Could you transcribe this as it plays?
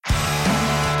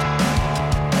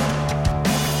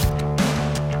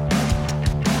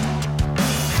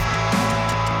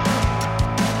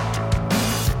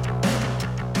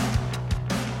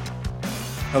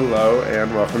Hello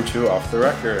and welcome to Off the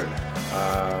Record.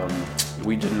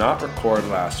 We did not record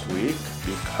last week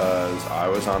because I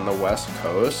was on the West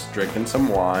Coast drinking some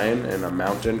wine in a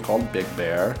mountain called Big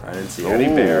Bear. I didn't see any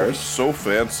bears. So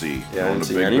fancy. Yeah, I didn't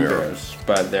see any bears.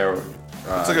 But there were...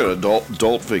 It's like an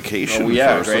adult vacation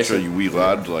for such a wee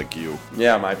lad like you.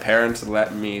 Yeah, my parents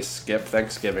let me skip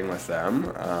Thanksgiving with them.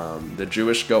 The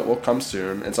Jewish goat will come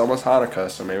soon. It's almost Hanukkah,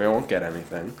 so maybe I won't get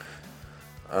anything.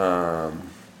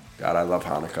 God, I love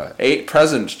Hanukkah. 8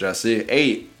 presents, Jesse.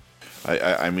 8.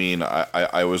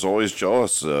 I was always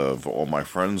jealous of all my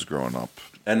friends growing up.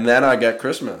 And then I get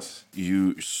Christmas.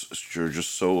 You're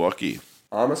just so lucky.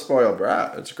 I'm a spoiled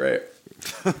brat. It's great.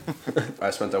 I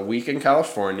spent a week in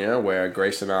California where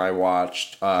Grace and I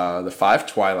watched the 5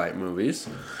 Twilight movies,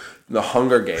 The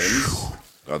Hunger Games.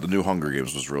 The new Hunger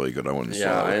Games was really good. I went and saw it.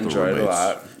 Yeah, I enjoyed it a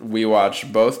lot. We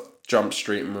watched both Jump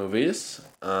Street movies.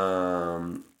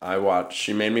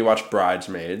 She made me watch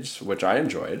Bridesmaids, which I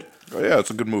enjoyed. Oh, yeah, it's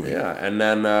a good movie. Yeah, and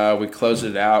then we closed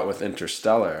it out with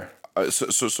Interstellar.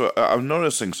 So I'm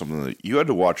noticing something that you had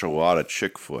to watch a lot of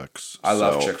chick flicks. I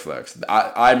love chick flicks.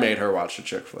 I made her watch the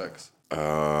chick flicks.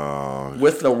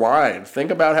 With the wine.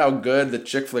 Think about how good the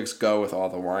chick flicks go with all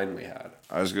the wine we had.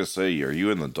 I was gonna say, are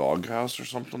you in the doghouse or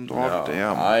something, dog? No,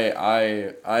 Damn.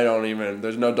 I don't even.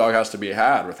 There's no doghouse to be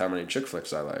had with how many chick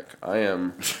flicks I like. I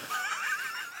am.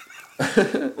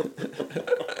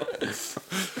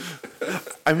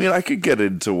 I mean, I could get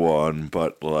into one,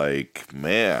 but like,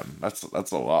 man, that's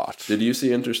a lot. Did you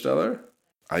see Interstellar?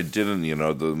 I didn't. It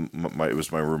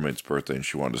was my roommate's birthday, and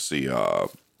she wanted to see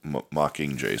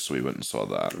Mockingjay, so we went and saw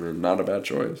that. Not a bad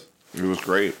choice. It was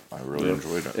great. I really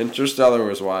enjoyed it. Interstellar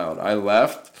was wild. I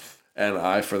left,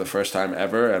 and for the first time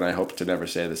ever, and I hope to never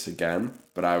say this again,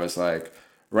 but I was like,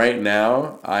 right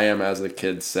now, I am, as the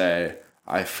kids say,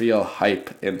 I feel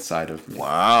hype inside of me.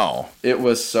 Wow. It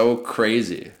was so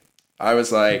crazy. I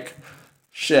was like,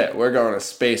 shit, we're going to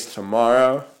space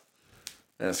tomorrow,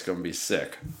 and it's going to be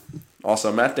sick.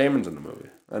 Also, Matt Damon's in the movie.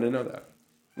 I didn't know that.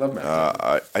 Love Matt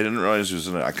Damon. I didn't realize he was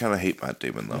in it. I kind of hate Matt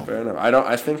Damon, though. Fair enough.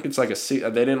 I think it's like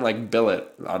they didn't bill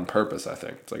it on purpose, I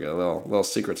think. It's like a little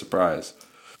secret surprise.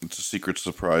 It's a secret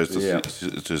surprise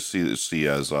to see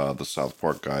as the South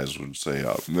Park guys would say,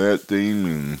 Matt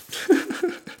Damon.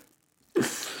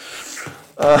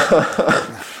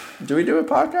 Do we do a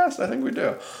podcast? I think we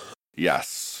do.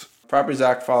 Yes. Properties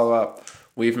Act follow-up.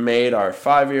 We've made our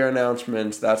 5-year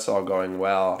announcements. That's all going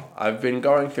well. I've been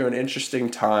going through an interesting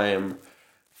time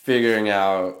figuring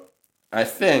out, I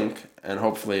think, and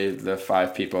hopefully the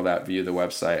 5 people that view the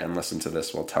website and listen to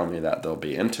this will tell me that they'll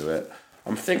be into it.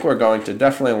 I think we're going to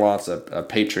definitely launch a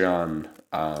Patreon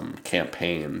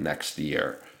campaign next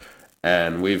year.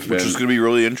 And which is going to be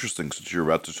really interesting since you're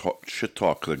about to shit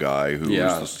talk the guy who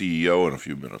is the CEO in a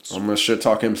few minutes. I'm going to shit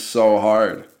talk him so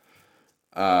hard.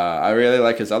 I really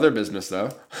like his other business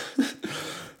though.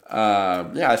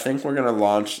 I think we're going to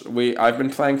launch. I've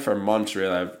been playing for months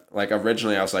really.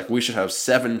 Originally I was like, we should have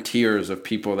 7 tiers of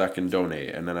people that can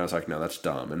donate. And then I was like, no, that's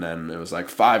dumb. And then it was like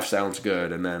 5 sounds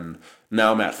good. And then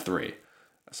now I'm at 3.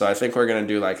 So I think we're going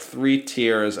to do 3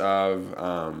 tiers of,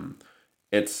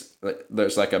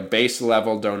 there's a base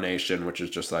level donation, which is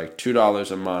just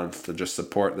 $2 a month to just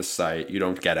support the site. You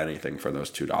don't get anything for those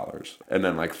 $2. And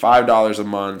then $5 a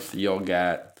month,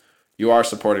 you are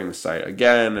supporting the site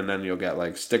again, and then you'll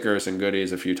get stickers and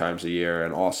goodies a few times a year.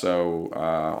 And also,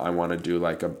 I want to do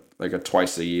a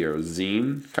twice a year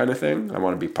zine kind of thing. I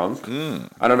want to be punk.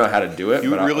 I don't know how to do it.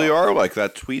 You really are like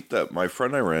that tweet that my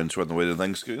friend I ran into on the way to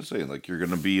Thanksgiving, saying you're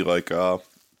going to be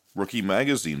Rookie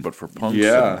Magazine, but for punks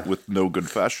and with no good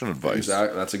fashion advice.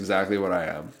 Exactly. That's exactly what I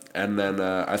am. And then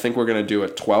I think we're going to do a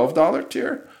 $12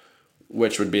 tier,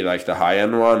 which would be the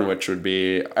high-end one, which would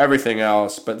be everything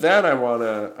else. But then I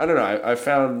don't know, I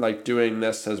found doing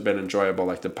this has been enjoyable,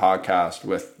 the podcast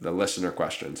with the listener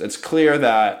questions. It's clear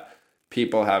that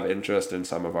people have interest in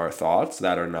some of our thoughts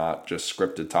that are not just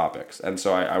scripted topics. And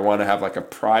so I want to have a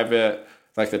private...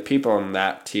 the people in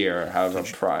that tier have a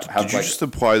private... Did you just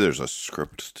imply there's a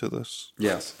script to this?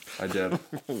 Yes, I did.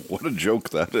 What a joke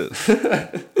that is.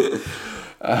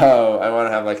 I want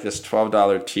to have this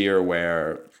 $12 tier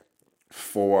where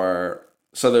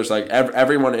so there's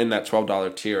everyone in that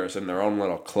 $12 tier is in their own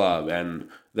little club, and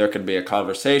there could be a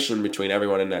conversation between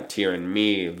everyone in that tier and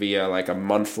me via a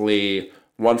monthly,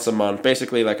 once a month,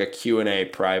 basically a Q&A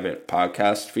private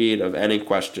podcast feed of any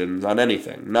questions on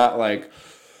anything. Not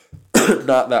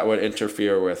not that would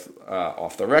interfere with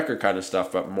off the record kind of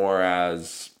stuff, but more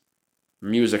as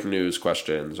music news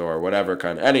questions or whatever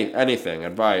kind of anything,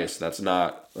 advice that's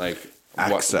not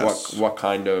access. What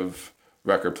kind of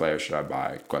record player should I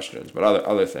buy questions, but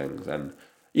other things. And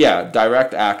Yeah,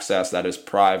 direct access that is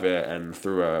private and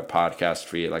through a podcast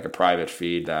feed, like a private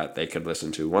feed that they could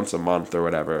listen to once a month or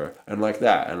whatever, and like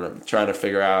that. And I'm trying to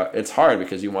figure out. It's hard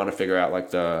because you want to figure out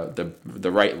like the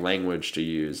right language to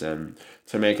use and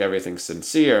to make everything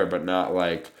sincere, but not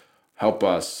like help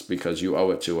us because you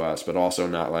owe it to us, but also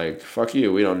not like fuck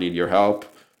you, we don't need your help,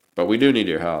 but we do need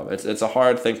your help. It's a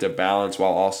hard thing to balance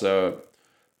while also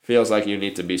feels like you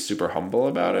need to be super humble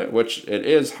about it, which it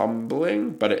is humbling,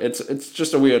 but it's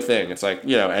just a weird thing. It's like,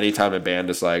 anytime a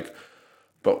band is like,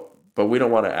 but we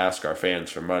don't want to ask our fans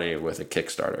for money with a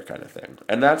Kickstarter kind of thing.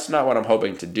 And that's not what I'm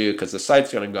hoping to do because the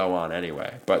site's going to go on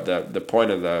anyway. But the point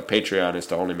of the Patreon is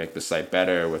to only make the site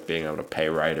better with being able to pay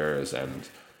writers and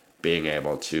being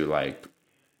able to like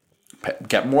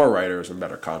get more writers and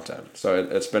better content. So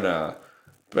it's been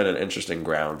an interesting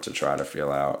ground to try to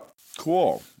feel out.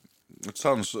 Cool. It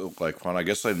sounds like fun. I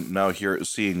guess I'm now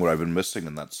seeing what I've been missing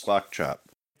in that Slack chat.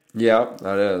 Yeah,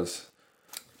 that is.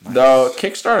 Nice. Though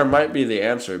Kickstarter might be the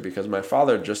answer because my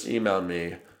father just emailed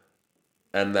me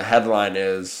and the headline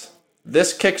is,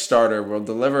 "This Kickstarter will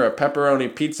deliver a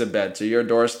pepperoni pizza bed to your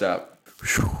doorstep."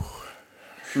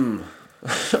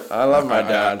 I love my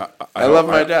dad. I love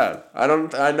my dad.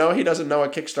 I know he doesn't know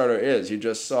what Kickstarter is. He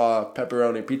just saw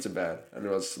pepperoni pizza bed and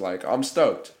was like, "I'm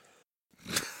stoked."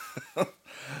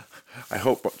 I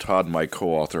hope Todd, my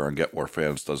co-author on Get More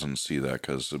Fans, doesn't see that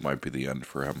because it might be the end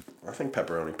for him. I think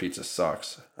pepperoni pizza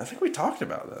sucks. I think we talked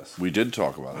about this. We did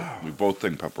talk about it. We both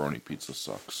think pepperoni pizza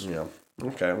sucks. Yeah.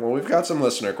 Okay. Well, we've got some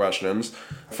listener questions.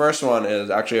 First one is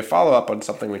actually a follow-up on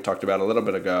something we talked about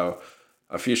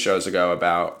a few shows ago,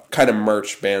 about kind of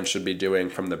merch bands should be doing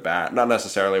from the bat. Not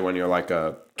necessarily when you're like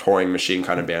a touring machine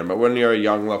kind of band, but when you're a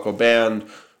young local band.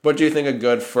 What do you think a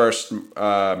good first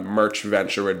merch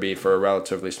venture would be for a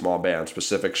relatively small band?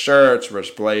 Specific shirts,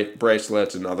 wrist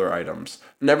bracelets, and other items.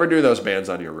 Never do those bands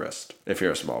on your wrist if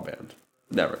you're a small band.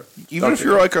 Never. Even if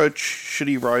you're like a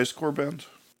shitty Risecore band?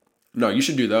 No, you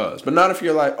should do those. But not if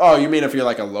you're like, you mean if you're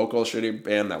like a local shitty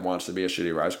band that wants to be a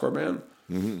shitty Risecore band?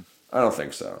 Mm-hmm. I don't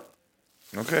think so.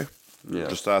 Okay. Yeah.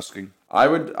 Just asking. I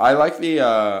like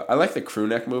the crew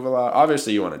neck move a lot.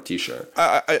 Obviously, you want a t-shirt.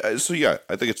 So yeah,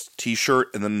 I think it's t-shirt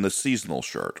and then the seasonal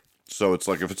shirt. So it's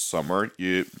like if it's summer,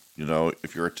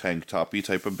 if you're a tank toppy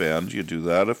type of band, you do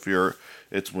that. If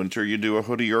it's winter, you do a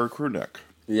hoodie or a crew neck.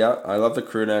 Yeah, I love the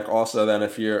crew neck. Also, then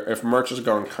if merch is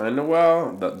going kind of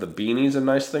well, the beanie's a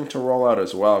nice thing to roll out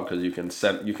as well because you can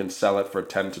sell it for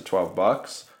 $10 to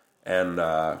 $12,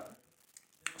 and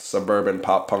suburban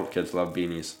pop punk kids love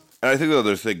beanies. And I think the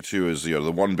other thing too is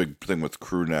the one big thing with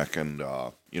crew neck and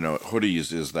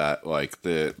hoodies is that like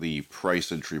the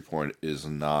price entry point is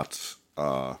not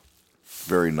a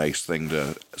very nice thing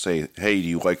to say. Hey, do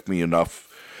you like me enough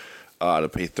to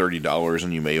pay $30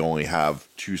 and you may only have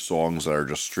 2 songs that are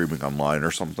just streaming online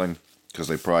or something because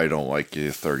they probably don't like you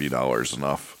 $30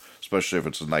 enough, especially if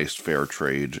it's a nice fair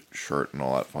trade shirt and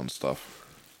all that fun stuff.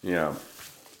 Yeah.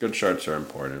 Good shirts are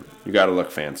important. You got to look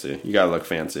fancy. You got to look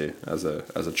fancy as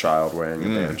a child wearing a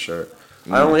band shirt.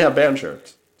 I only have band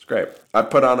shirts. It's great. I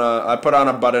put on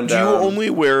a button down. Do you only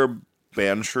wear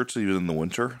band shirts even in the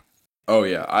winter? Oh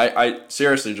yeah. I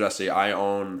seriously, Jesse, I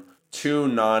own 2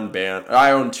 non-music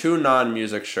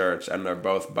shirts, and they're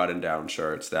both button down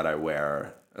shirts that I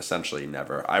wear essentially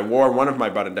never. I wore one of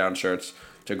my button down shirts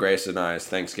to Grace and I's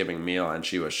Thanksgiving meal, and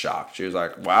she was shocked. She was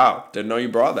like, "Wow, didn't know you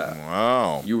brought that.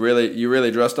 Wow, you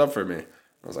really dressed up for me."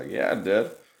 I was like, "Yeah, I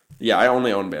did." Yeah, I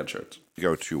only own band shirts. You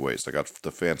go 2 ways. I got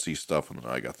the fancy stuff, and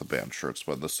then I got the band shirts.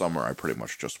 But in the summer, I pretty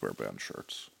much just wear band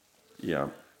shirts. Yeah,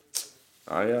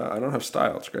 I don't have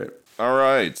style. It's great. All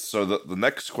right, so the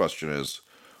next question is,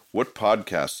 what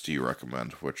podcasts do you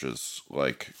recommend? Which is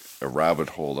like a rabbit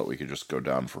hole that we could just go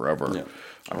down forever. Yeah.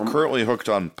 I'm currently hooked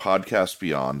on Podcast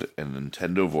Beyond and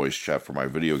Nintendo Voice Chat for my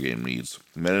video game needs,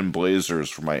 Men in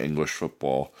Blazers for my English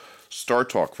football, Star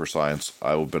Talk for science.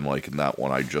 I've been liking that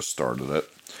one. I just started it.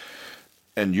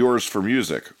 And yours for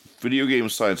music. Video game,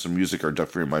 science, and music are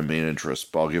definitely my main interests,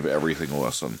 but I'll give everything a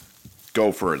listen.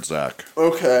 Go for it, Zach.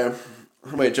 Okay.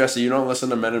 Wait, Jesse, you don't listen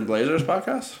to Men in Blazers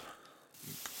podcast?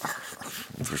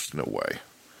 There's no way.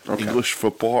 Okay. English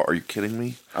football? Are you kidding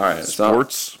me? All right,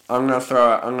 sports. So I'm gonna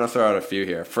throw out a few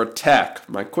here for tech.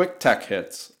 My quick tech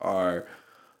hits are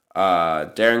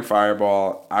Daring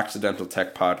Fireball, Accidental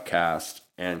Tech Podcast,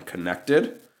 and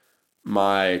Connected.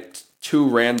 My 2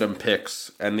 random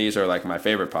picks, and these are like my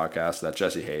favorite podcasts that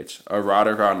Jesse hates: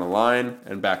 Erotica on the Line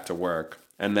and Back to Work.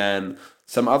 And then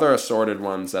some other assorted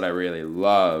ones that I really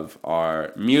love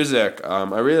are music.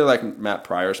 I really like Matt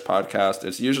Pryor's podcast.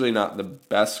 It's usually not the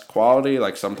best quality.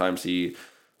 Like sometimes he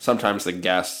sometimes the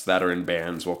guests that are in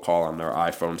bands will call on their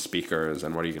iPhone speakers,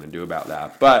 and what are you going to do about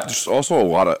that? But there's also a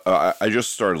lot of I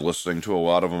just started listening to a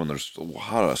lot of them, and there's a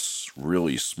lot of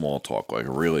really small talk, like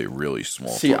really, really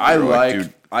small see, talk.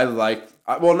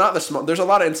 Well, not the small. There's a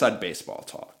lot of inside baseball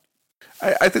talk.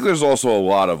 I think there's also a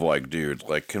lot of like, dude,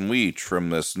 like, can we trim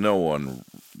this? No one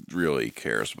really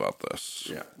cares about this.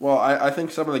 Yeah. Well, I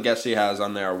think some of the guests he has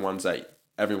on there are ones that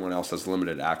everyone else has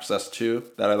limited access to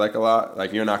that I like a lot.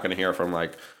 Like, you're not going to hear from,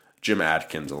 like, Jim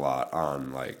Adkins a lot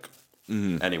on, like,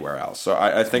 anywhere else. So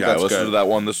I think that's good. I listened to good. that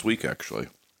one this week, actually.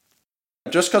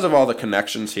 Just because of all the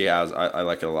connections he has, I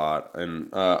like it a lot.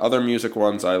 And other music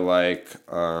ones I like.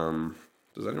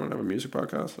 Does anyone have a music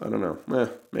podcast? I don't know.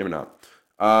 Maybe not.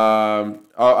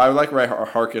 I like Ray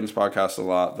Harkin's podcast a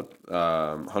lot. The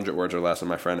 100 Words or Less, and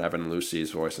my friend Evan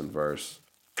Lucey's Voice and Verse.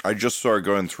 I just started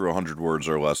going through 100 Words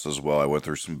or Less as well. I went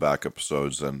through some back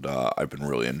episodes, and I've been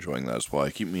really enjoying that as well. I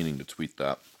keep meaning to tweet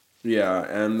that. Yeah,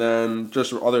 and then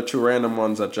just other two random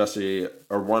ones that Jesse,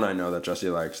 or one I know that Jesse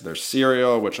likes. There's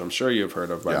Serial, which I'm sure you've heard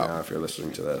of by now if you're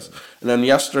listening to this. And then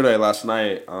last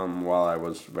night, while I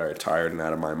was very tired and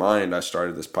out of my mind, I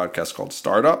started this podcast called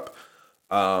Startup.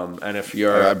 And if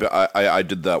you're, I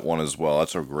did that one as well.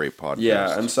 That's a great podcast.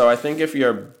 Yeah, and so I think if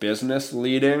you're business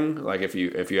leading, like if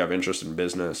you have interest in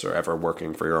business or ever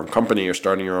working for your own company or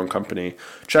starting your own company,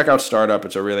 check out Startup.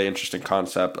 It's a really interesting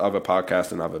concept of a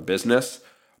podcast and of a business.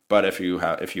 But if you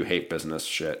hate business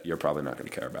shit, you're probably not going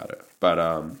to care about it. But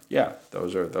yeah,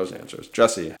 those are those answers.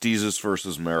 Jesse, Deezus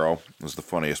versus Mero is the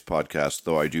funniest podcast,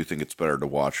 though I do think it's better to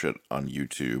watch it on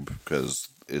YouTube because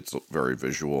it's very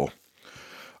visual.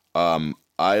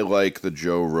 I like the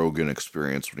Joe Rogan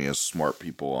Experience when he has smart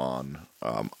people on.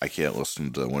 I can't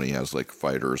listen to when he has like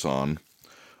fighters on.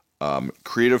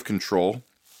 Creative Control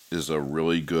is a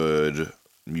really good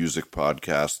music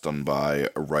podcast done by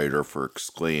a writer for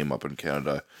Exclaim up in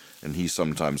Canada, and he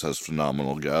sometimes has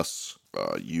phenomenal guests.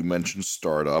 You mentioned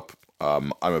Startup.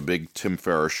 I'm a big Tim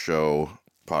Ferriss Show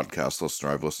podcast listener.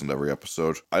 I've listened to every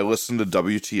episode. I listen to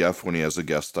WTF when he has a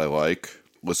guest I like.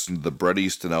 Listen to the Bret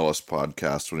Easton Ellis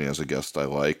podcast when he has a guest I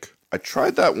like. I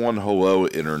tried that one Hello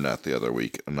Internet the other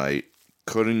week, and I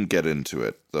couldn't get into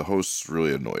it. The hosts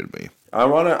really annoyed me. I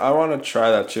wanna try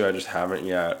that too. I just haven't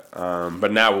yet.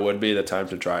 But now would be the time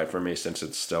to try it for me since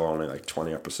it's still only like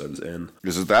 20 episodes in.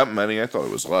 Is it that many? I thought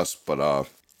it was less, but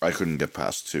I couldn't get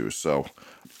past 2. So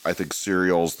I think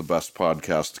Serial's the best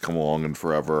podcast to come along in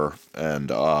forever. And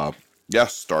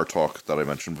yes, Star Talk that I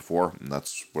mentioned before, and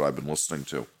that's what I've been listening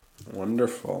to.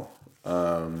 Wonderful.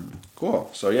 Cool.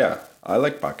 So yeah, I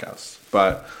like podcasts,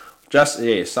 but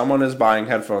Jesse, someone is buying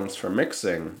headphones for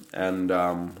mixing, and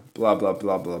blah blah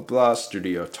blah blah blah.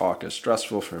 Studio talk is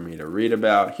stressful for me to read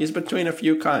about. He's between a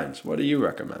few kinds. What do you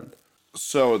recommend?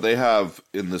 So they have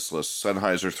in this list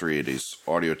Sennheiser 380s,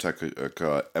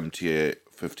 Audio-Technica MTA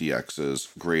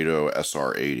 50Xs, Grado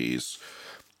SR80s.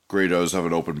 Grados have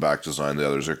an open back design. The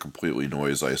others are completely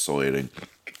noise isolating.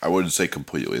 I wouldn't say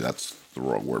completely. That's the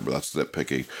wrong word, but that's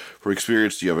nitpicking. For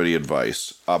experience, do you have any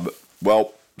advice?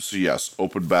 So yes,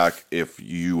 open back. If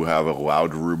you have a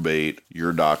loud roommate,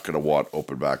 you're not going to want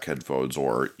open back headphones,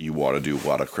 or you want to do a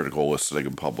lot of critical listening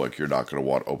in public, you're not going to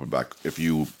want open back. If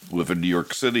you live in New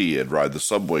York City and ride the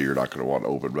subway, you're not going to want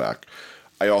open back.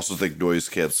 I also think noise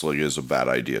canceling is a bad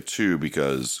idea too,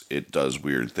 because it does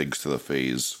weird things to the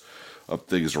phase of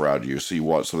things around you. So you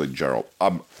want something general.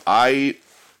 I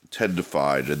tend to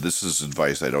find, and this is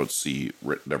advice I don't see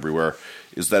written everywhere,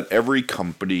 is that every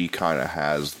company kind of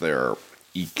has their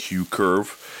EQ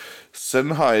curve.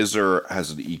 Sennheiser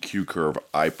has an EQ curve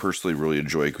I personally really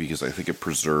enjoy because I think it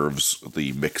preserves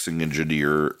the mixing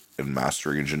engineer and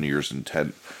mastering engineer's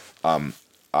intent.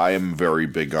 I am very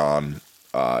big on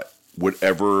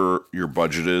whatever your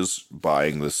budget is,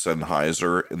 buying the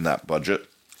Sennheiser in that budget,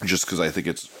 just because I think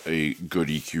it's a good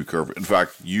EQ curve. In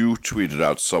fact, you tweeted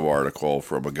out some article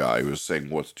from a guy who was saying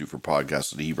what to do for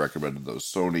podcasts, and he recommended those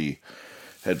Sony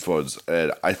headphones.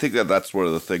 And I think that that's one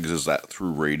of the things is that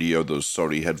through radio, those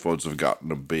Sony headphones have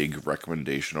gotten a big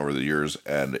recommendation over the years,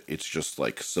 and it's just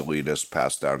like silliness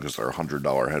passed down because they're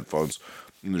 $100 headphones.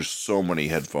 And there's so many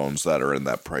headphones that are in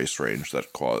that price range that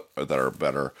are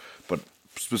better. But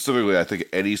specifically, I think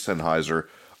any Sennheiser.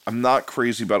 I'm not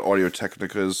crazy about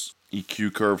Audio-Technica's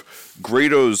EQ curve.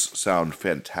 Grados sound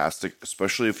fantastic,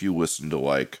 especially if you listen to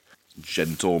like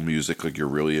gentle music, like you're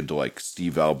really into like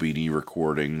Steve Albini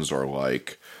recordings or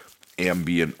like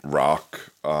ambient rock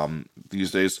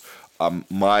these days.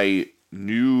 My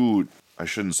new, I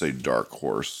shouldn't say dark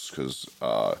horse because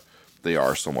they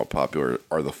are somewhat popular,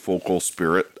 are the Focal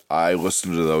Spirit. I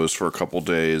listened to those for a couple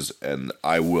days, and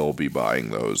I will be buying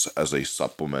those as a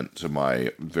supplement to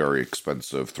my very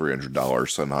expensive $300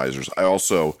 Sennheisers. I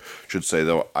also should say,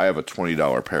 though, I have a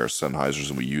 $20 pair of Sennheisers,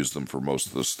 and we use them for most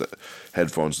of the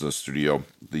headphones in the studio.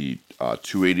 The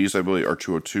 280s, I believe, or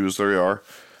 202s, they are.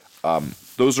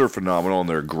 Those are phenomenal, and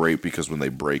they're great because when they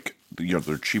break,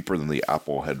 they're cheaper than the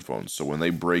Apple headphones. So when they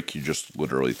break, you just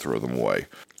literally throw them away.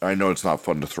 I know it's not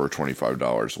fun to throw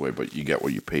 $25 away, but you get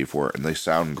what you pay for, and they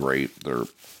sound great. They're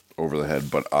over the head.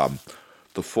 But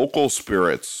the Focal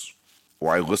Spirits,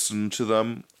 when I listen to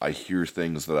them, I hear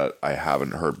things that I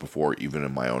haven't heard before, even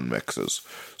in my own mixes.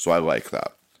 So I like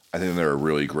that. I think they're a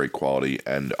really great quality,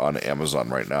 and on Amazon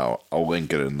right now, I'll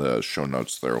link it in the show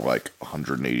notes. They're like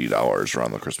 $180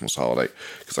 around the Christmas holiday,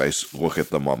 because I look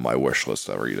at them on my wish list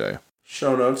every day.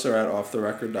 Show notes are at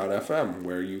offtherecord.fm,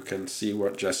 where you can see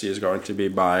what Jesse is going to be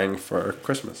buying for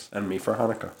Christmas, and me for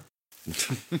Hanukkah.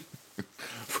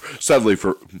 Sadly,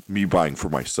 for me buying for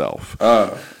myself.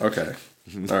 Oh, okay.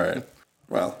 All right.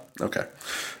 Well, okay.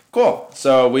 Cool.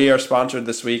 So we are sponsored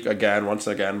this week once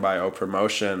again by O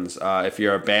Promotions. If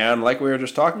you're a band, like we were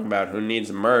just talking about, who needs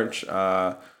merch,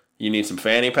 you need some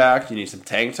fanny packs, you need some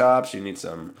tank tops, you need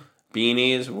some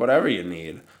beanies, whatever you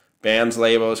need. Bands,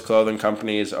 labels, clothing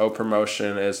companies. O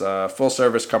Promotion is a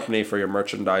full-service company for your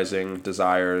merchandising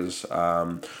desires.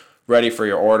 Ready for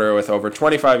your order. With over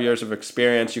 25 years of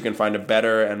experience, you can find a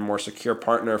better and more secure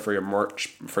partner for your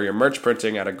merch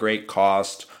printing at a great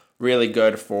cost. Really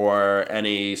good for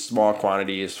any small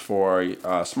quantities for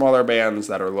smaller bands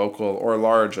that are local or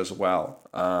large as well.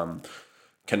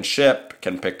 Can ship,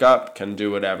 can pick up, can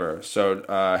do whatever. So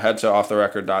head to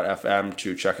offtherecord.fm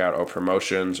to check out O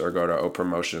Promotions, or go to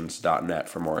opromotions.net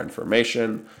for more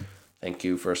information. Thank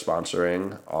you for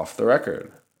sponsoring Off the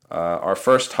Record. Our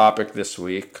first topic this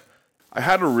week. I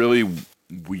had a really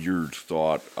weird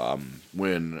thought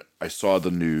when I saw the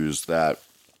news that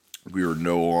we are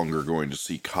no longer going to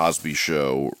see Cosby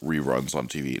Show reruns on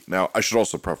TV. Now, I should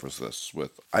also preface this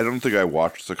with, I don't think I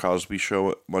watched The Cosby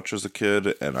Show much as a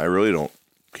kid, and I really don't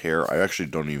care. I actually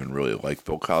don't even really like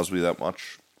Bill Cosby that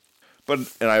much. And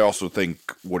I also think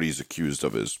what he's accused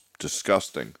of is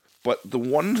disgusting. But the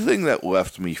one thing that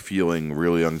left me feeling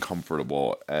really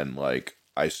uncomfortable, and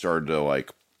I started to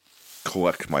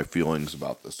collect my feelings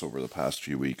about this over the past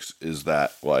few weeks, is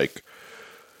that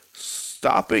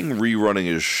stopping rerunning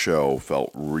his show felt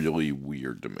really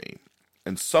weird to me.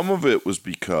 And some of it was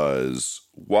because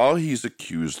while he's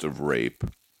accused of rape,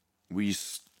 we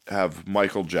have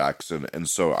Michael Jackson, and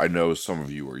so I know some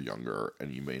of you are younger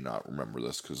and you may not remember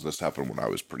this because this happened when I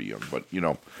was pretty young, but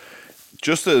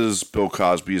just as Bill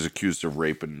Cosby is accused of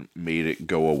rape and made it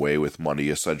go away with money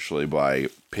essentially by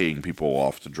paying people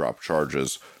off to drop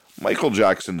charges, Michael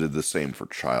Jackson did the same for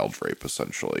child rape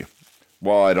essentially.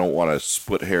 While I don't want to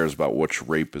split hairs about which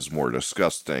rape is more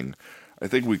disgusting, I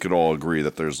think we could all agree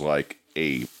that there's a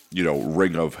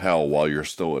ring of hell while you're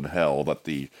still in hell, that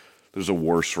there's a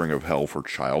worse ring of hell for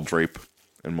child rape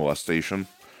and molestation.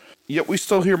 Yet we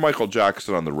still hear Michael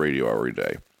Jackson on the radio every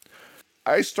day.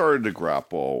 I started to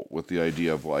grapple with the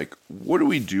idea of what do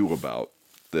we do about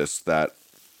this, that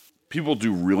people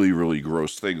do really, really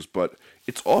gross things, but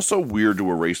it's also weird to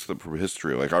erase them from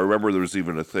history. I remember there was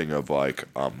even a thing of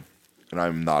and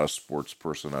I'm not a sports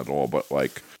person at all, but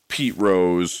Pete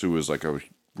Rose, who was a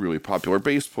really popular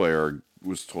bass player,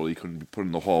 was told he couldn't be put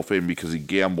in the Hall of Fame because he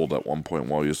gambled at one point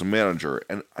while he was a manager.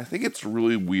 And I think it's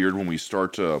really weird when we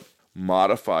start to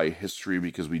modify history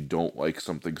because we don't like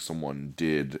something someone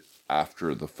did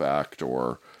after the fact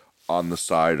or on the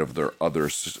side of their other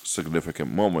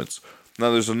significant moments.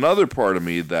 Now, there's another part of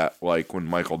me that, when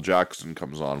Michael Jackson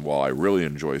comes on, while I really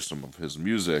enjoy some of his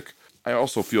music, I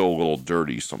also feel a little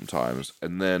dirty sometimes.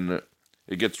 And then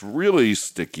it gets really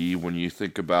sticky when you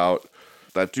think about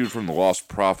that dude from the Lost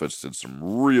Prophets did some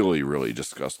really, really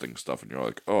disgusting stuff. And you're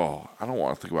like, oh, I don't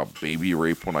want to think about baby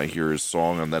rape when I hear his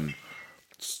song. And then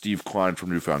Steve Klein from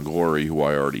New Found Glory, who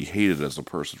I already hated as a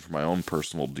person for my own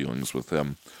personal dealings with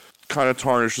him, kind of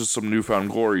tarnishes some New Found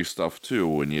Glory stuff too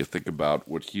when you think about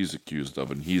what he's accused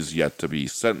of. And he's yet to be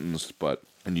sentenced,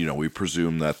 and we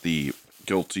presume that the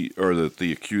guilty or that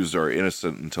the accused are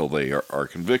innocent until they are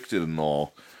convicted and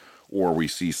all, or we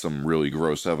see some really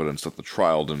gross evidence that the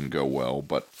trial didn't go well.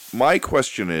 But my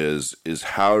question is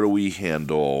how do we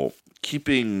handle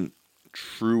keeping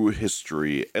true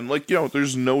history? And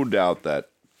there's no doubt that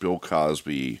Bill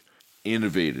Cosby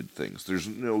innovated things. There's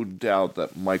no doubt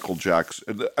that Michael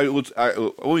Jackson,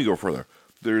 let me go further.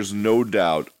 There's no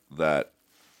doubt that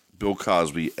Bill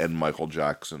Cosby and Michael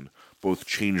Jackson both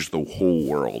changed the whole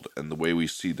world and the way we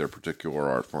see their particular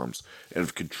art forms, and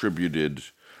have contributed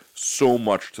so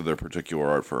much to their particular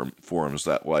art forms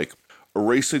that, like,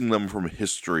 erasing them from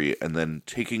history and then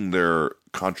taking their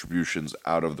contributions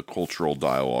out of the cultural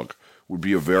dialogue would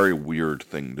be a very weird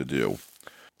thing to do.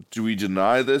 Do we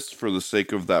deny this for the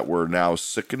sake of that we're now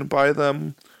sickened by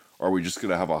them? Are we just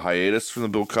going to have a hiatus from the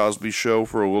Bill Cosby show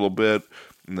for a little bit,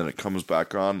 and then it comes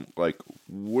back on? Like,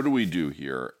 what do we do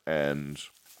here? And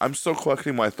I'm still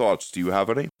collecting my thoughts. Do you have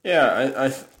any? Yeah,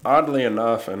 I oddly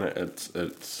enough, and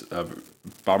it's a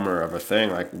bummer of a thing.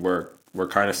 Like, we're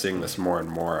kind of seeing this more and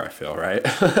more, I feel, right?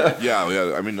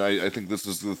 Yeah. I mean, I think this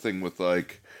is the thing with,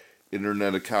 like,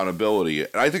 internet accountability.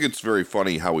 And I think it's very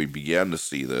funny how we began to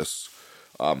see this.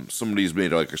 Somebody's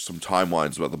made, like, some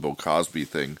timelines about the Bill Cosby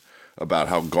thing, about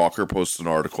how Gawker posts an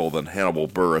article, then Hannibal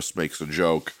Buress makes a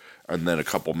joke, and then a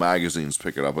couple magazines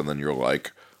pick it up, and then you're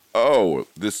like, oh,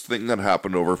 this thing that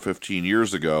happened over 15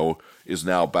 years ago is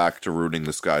now back to ruining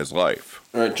this guy's life.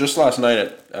 Right, just last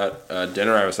night at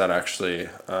dinner I was at, actually,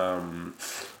 I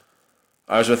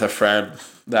was with a friend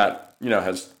that,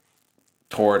 has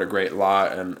toured a great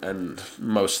lot and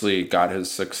mostly got his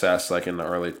success, like, in the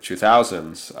early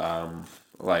 2000s,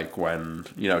 like when,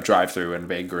 Drive Thru and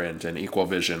Vagrant and Equal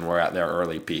Vision were at their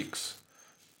early peaks.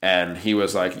 And he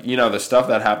was like, the stuff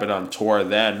that happened on tour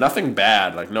then, nothing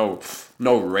bad, like no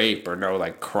rape or no,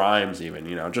 like, crimes even,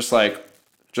 just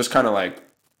kind of like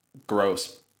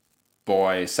gross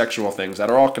boy sexual things that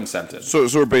are all consented. So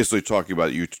we're basically talking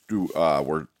about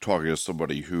we're talking to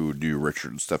somebody who knew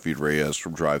Richard and Steffi Reyes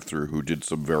from Drive Thru, who did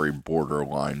some very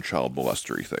borderline child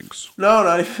molestery things. No,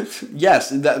 not even,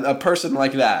 yes, a person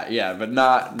like that, yeah, but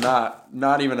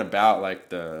not even about, like,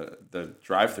 the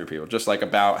Drive Thru people, just, like,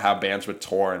 about how bands would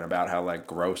tour and about how, like,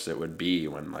 gross it would be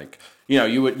when, like,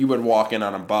 you would walk in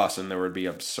on a bus and there would be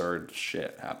absurd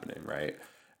shit happening, right?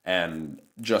 And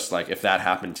just, like, if that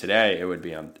happened today, it would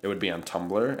be on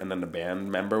Tumblr, and then the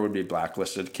band member would be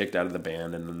blacklisted, kicked out of the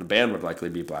band, and then the band would likely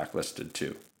be blacklisted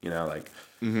too. But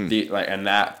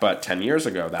 10 years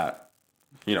ago, that,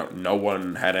 no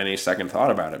one had any second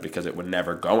thought about it because it would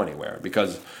never go anywhere,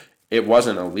 because it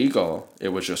wasn't illegal, it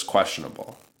was just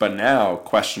questionable. But now,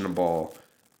 questionable,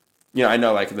 I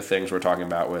know, like, the things we're talking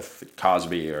about with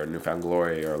Cosby or New Found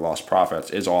Glory or Lost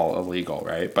Prophets is all illegal,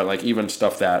 right? But, like, even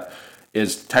stuff that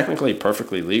is technically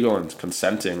perfectly legal and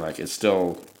consenting, like, it's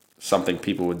still something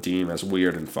people would deem as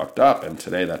weird and fucked up, and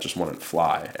today that just wouldn't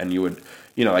fly. And you would,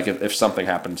 like, if something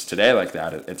happens today like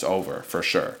that, it's over, for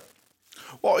sure.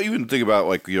 Well, even think about,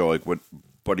 like, like what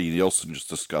Buddy Nielsen just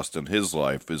discussed in his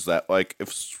life, is that, like,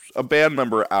 if a band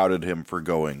member outed him for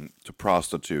going to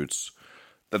prostitutes,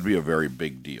 that'd be a very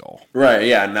big deal. Right,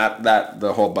 yeah, and that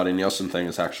the whole Buddy Nielsen thing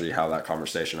is actually how that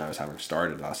conversation I was having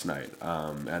started last night.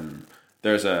 And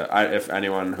there's if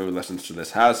anyone who listens to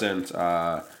this hasn't,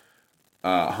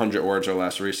 100 Words or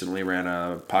Less recently ran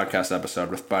a podcast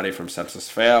episode with Buddy from Senseless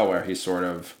Fail, where he sort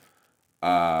of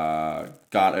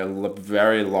got a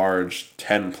very large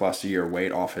 10-plus year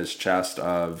weight off his chest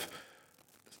of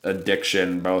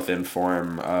addiction, both in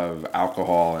form of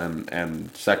alcohol and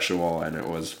sexual, and it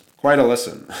was quite a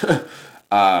listen.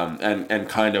 And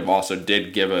kind of also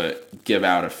did give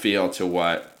out a feel to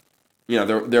what,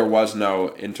 there was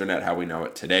no internet how we know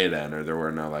it today then, or there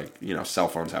were no, like, cell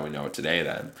phones how we know it today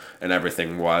then. And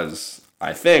everything was,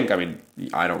 I think,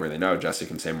 I don't really know, Jesse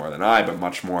can say more than I, but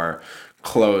much more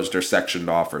closed or sectioned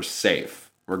off or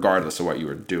safe, regardless of what you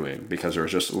were doing, because there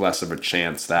was just less of a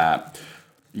chance that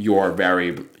your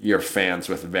fans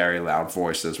with very loud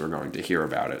voices were going to hear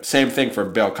about it. Same thing for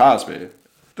Bill Cosby.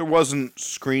 There wasn't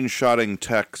screenshotting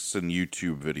texts and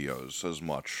YouTube videos as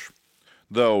much.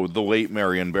 Though the late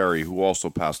Marion Barry, who also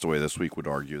passed away this week, would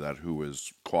argue that, who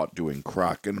was caught doing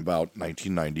crack in about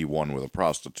 1991 with a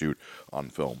prostitute on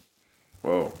film.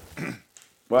 Whoa.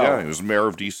 Well, yeah, he was mayor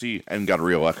of D.C. and got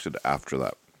reelected after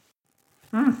that.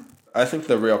 I think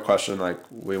the real question, like,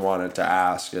 we wanted to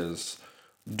ask is,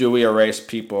 do we erase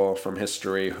people from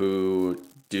history who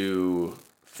do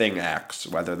thing X,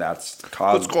 whether that's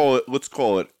Cosby? Let's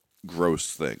call it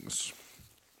gross things.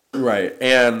 Right,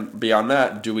 and beyond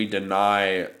that, do we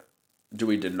deny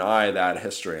that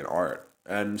history and art?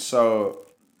 And so,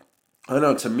 I don't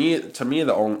know. To me,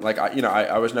 the only, like,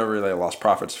 I was never really a Lost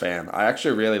Prophets fan. I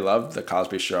actually really loved the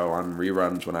Cosby Show on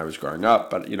reruns when I was growing up,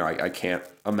 but I can't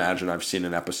imagine I've seen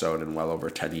an episode in well over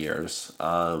 10 years.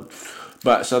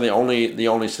 But so the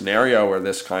only scenario where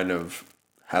this kind of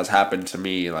has happened to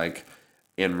me, like,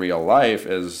 in real life,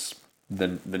 is the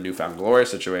New Found Glory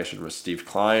situation with Steve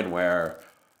Klein, where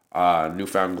New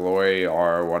Found Glory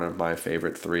are one of my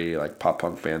favorite 3, like, pop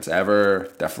punk bands ever.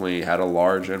 Definitely had a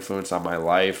large influence on my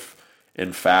life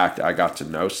In fact, I got to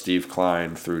know Steve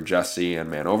Klein through Jesse and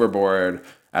Man Overboard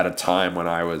at a time when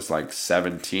I was like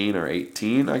 17 or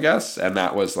 18, I guess. And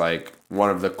that was like one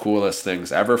of the coolest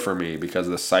things ever for me because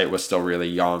the site was still really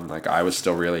young. Like I was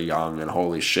still really young, and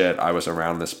holy shit, I was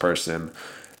around this person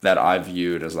that I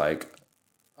viewed as like,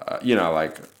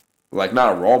 like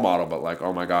not a role model, but like,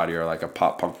 oh my God, you're like a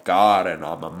pop punk god and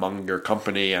I'm among your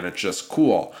company and it's just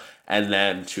cool. And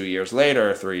then 2 years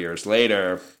later, 3 years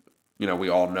later, we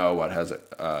all know what has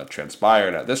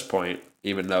transpired at this point,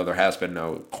 even though there has been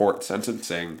no court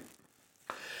sentencing.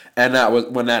 And that was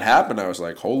when that happened, I was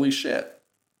like, holy shit.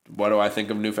 What do I think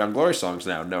of New Found Glory songs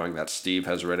now, knowing that Steve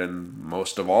has written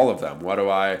most of all of them? What do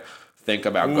I think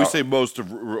about... When we say most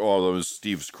of all those,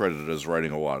 Steve's credited as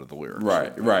writing a lot of the lyrics.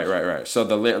 Right. So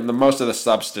the most of the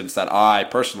substance that I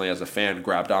personally as a fan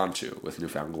grabbed onto with New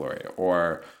Found Glory,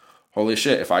 or holy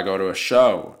shit, if I go to a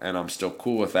show and I'm still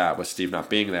cool with that, with Steve not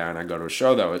being there, and I go to a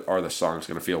show though, are the songs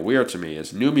going to feel weird to me?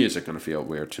 Is new music going to feel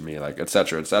weird to me? Like, et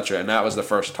cetera, et cetera. And that was the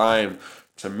first time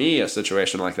to me a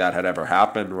situation like that had ever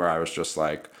happened where I was just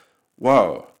like,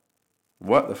 whoa,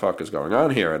 what the fuck is going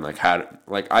on here? And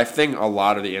I think a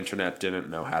lot of the internet didn't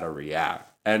know how to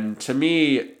react. And to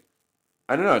me,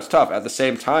 I don't know, it's tough. At the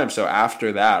same time, so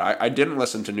after that, I didn't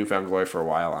listen to New Found Glory for a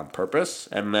while on purpose.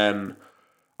 And then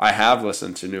I have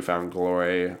listened to New Found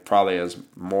Glory probably as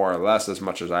more or less as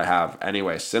much as I have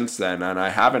anyway since then. And I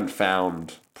haven't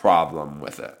found problem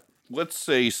with it. Let's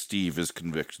say Steve is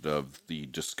convicted of the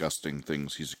disgusting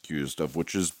things he's accused of,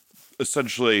 which is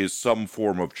essentially some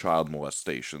form of child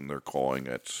molestation, they're calling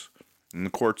it in the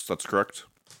courts. That's correct.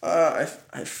 I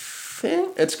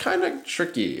think it's kind of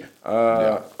tricky.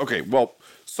 Yeah. Okay, well,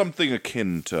 something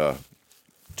akin to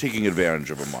taking advantage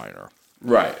of a minor.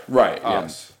 Right.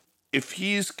 Yes. If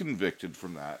he's convicted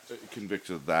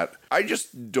of that, I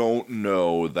just don't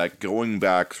know that going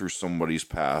back through somebody's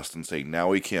past and saying now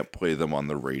we can't play them on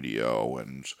the radio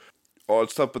and all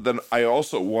that stuff. But then I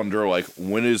also wonder, like,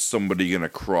 when is somebody going to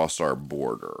cross our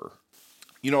border?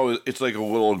 It's like a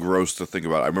little gross to think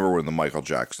about. I remember when the Michael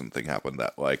Jackson thing happened,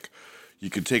 that like you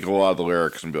could take a lot of the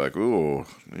lyrics and be like, ooh,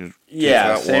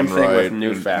 yeah, same thing right with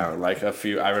New Found. Like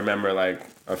I remember like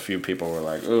a few people were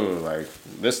like, ooh, like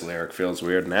this lyric feels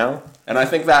weird now. And I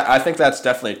think that's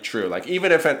definitely true. Like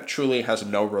even if it truly has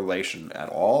no relation at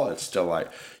all, it's still like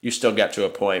you still get to a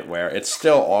point where it's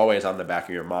still always on the back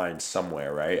of your mind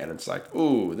somewhere, right? And it's like,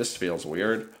 ooh, this feels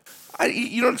weird.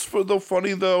 What's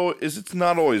funny though is it's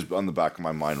not always on the back of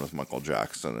my mind with Michael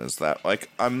Jackson. Is that like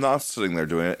I'm not sitting there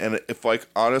doing it, and if like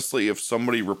honestly, if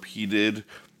somebody repeated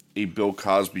a Bill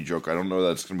Cosby joke, I don't know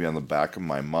that it's going to be on the back of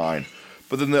my mind.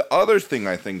 But then the other thing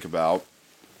I think about,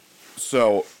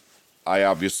 so I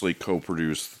obviously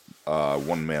co-produced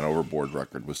One Man Overboard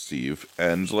record with Steve,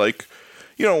 and like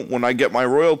when I get my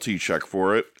royalty check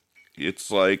for it, it's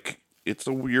like it's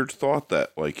a weird thought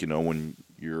that like when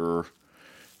you're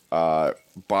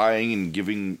buying and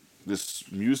giving this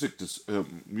music to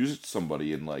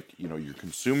somebody and like you're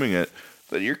consuming it,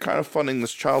 that you're kind of funding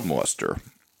this child molester.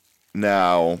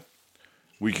 Now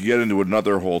we could get into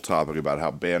another whole topic about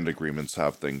how band agreements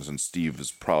have things, and Steve has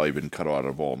probably been cut out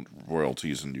of all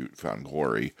royalties in New Found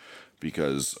Glory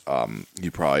because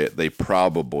they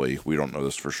probably, we don't know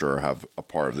this for sure, have a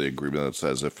part of the agreement that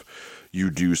says if you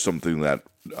do something that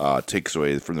takes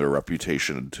away from their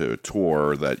reputation to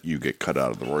tour, that you get cut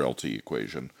out of the royalty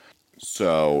equation.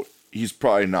 So he's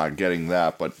probably not getting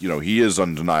that, but he is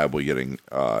undeniably getting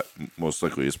most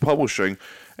likely his publishing.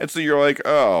 And so you're like,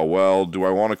 oh well, do I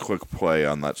want to click play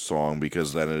on that song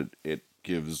because then it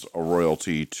gives a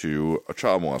royalty to a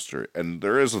child molester? And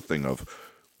there is a thing of,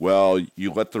 well,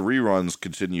 you let the reruns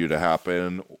continue to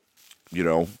happen.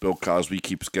 Bill Cosby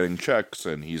keeps getting checks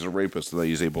and he's a rapist, and then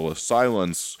he's able to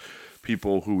silence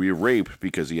people who he raped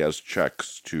because he has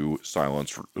checks to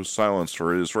silence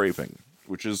for his raping,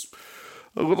 which is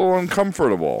a little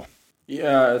uncomfortable.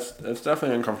 Yeah, it's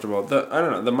definitely uncomfortable. I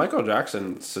don't know, the Michael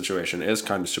Jackson situation is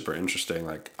kind of super interesting.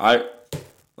 I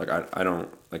don't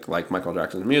like Michael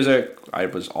Jackson's music. I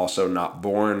was also not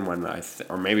born when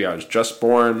or maybe I was just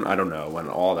born. I don't know, when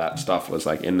all that stuff was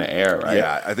like in the air, right?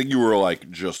 Yeah, I think you were like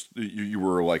you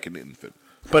were like an infant.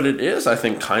 But it is, I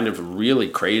think, kind of really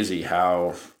crazy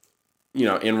how,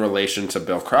 in relation to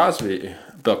Bill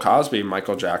Cosby,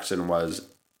 Michael Jackson was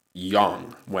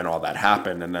young when all that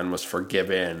happened and then was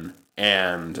forgiven.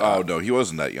 And oh no, he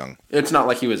wasn't that young. It's not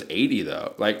like he was 80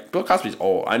 though. Like Bill Cosby's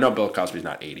old. I know Bill Cosby's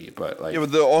not 80, but like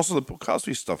but also the Bill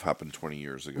Cosby stuff happened 20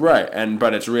 years ago, right?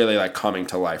 But it's really like coming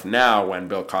to life now when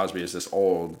Bill Cosby is this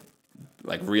old,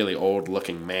 like really old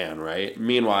looking man, right?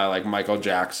 Meanwhile, like Michael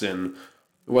Jackson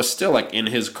was still like in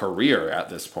his career at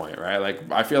this point, right?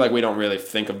 Like I feel like we don't really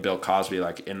think of Bill Cosby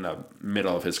like in the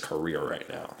middle of his career right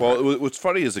now. Well, what's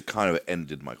funny is it kind of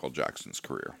ended Michael Jackson's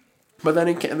career. But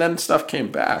then stuff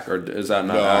came back, or is that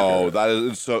not No, accurate? that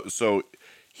is so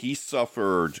he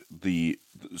suffered the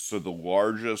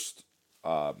largest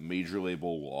major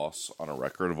label loss on a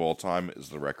record of all time is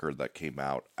the record that came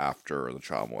out after the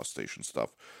child molestation stuff.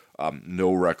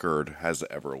 No record has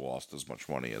ever lost as much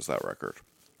money as that record.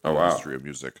 Oh in wow. the history of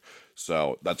music.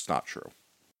 So that's not true.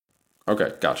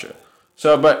 Okay, gotcha.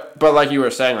 So, but like you were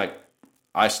saying, like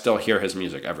I still hear his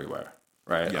music everywhere,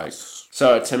 right? Yes. Like,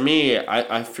 so to me,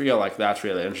 I feel like that's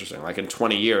really interesting. Like in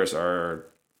 20 years, are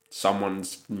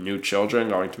someone's new children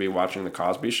going to be watching the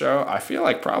Cosby Show? I feel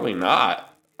like probably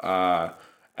not. But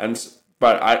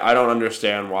I don't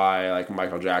understand why like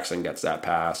Michael Jackson gets that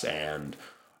pass and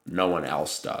no one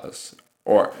else does.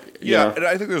 Or yeah, and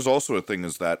I think there's also a thing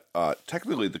is that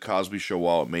technically the Cosby Show,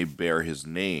 while it may bear his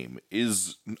name,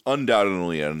 is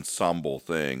undoubtedly an ensemble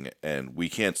thing, and we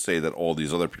can't say that all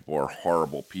these other people are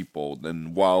horrible people.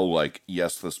 And while, like,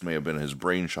 yes, this may have been his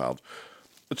brainchild,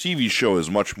 the TV show is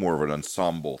much more of an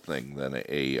ensemble thing than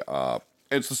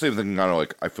it's the same thing, kind of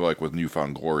like I feel like with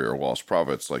Newfound Glory or Lost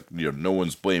Prophets. Like, no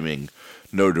one's blaming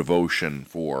No Devotion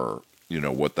for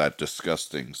what that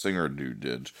disgusting singer dude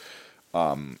did.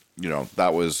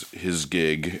 That was his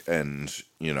gig, and,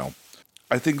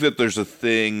 I think that there's a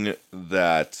thing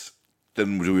that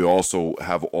then we also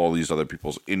have all these other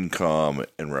people's income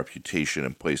and reputation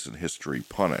and place in history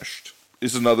punished.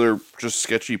 It's another just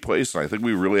sketchy place, and I think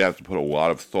we really have to put a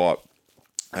lot of thought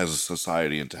as a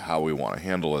society into how we want to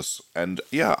handle this. And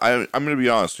yeah, I'm going to be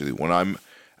honest with you, when I'm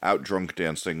out drunk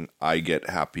dancing, I get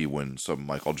happy when some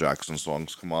Michael Jackson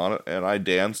songs come on, and I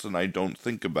dance, and I don't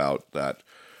think about that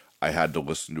I had to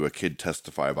listen to a kid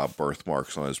testify about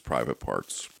birthmarks on his private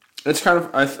parts. It's kind of,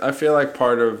 I feel like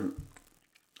part of,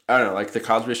 I don't know, like the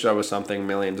Cosby Show was something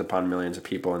millions upon millions of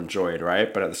people enjoyed,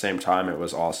 right? But at the same time, it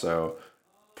was also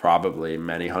probably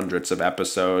many hundreds of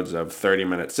episodes of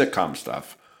 30-minute sitcom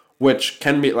stuff, which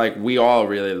can be, like, we all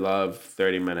really love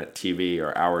 30-minute TV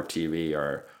or hour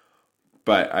TV,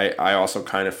 but I also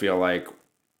kind of feel like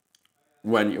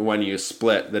when you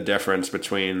split the difference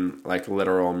between like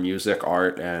literal music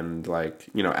art and like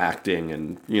acting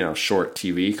and short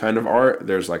TV kind of art,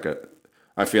 there's like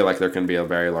I feel like there can be a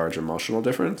very large emotional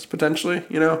difference potentially.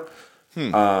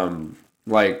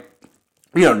 Like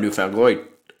Newfound Glory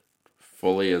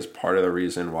fully is part of the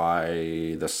reason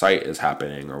why the site is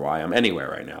happening or why I'm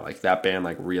anywhere right now. Like that band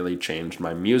like really changed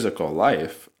my musical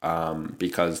life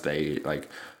because they like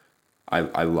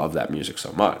I love that music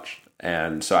so much.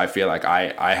 And so I feel like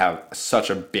I have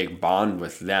such a big bond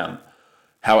with them.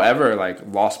 However, like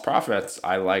Lost Prophets,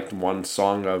 I liked one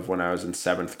song of when I was in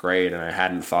 7th grade, and I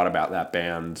hadn't thought about that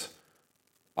band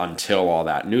until all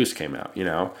that news came out,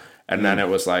 And then it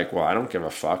was like, well, I don't give a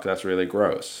fuck. That's really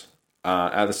gross.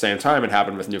 At the same time, it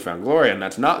happened with Newfound Glory, and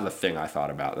that's not the thing I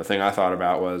thought about. The thing I thought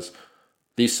about was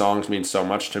these songs mean so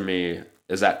much to me.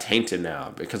 Is that tainted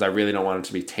now? Because I really don't want it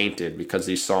to be tainted because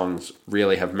these songs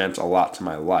really have meant a lot to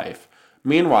my life.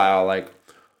 Meanwhile, like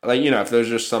if there's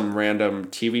just some random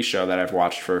TV show that I've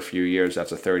watched for a few years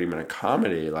that's a 30-minute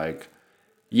comedy, like,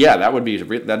 yeah, I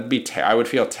would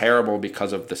feel terrible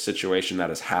because of the situation that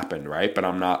has happened, right? But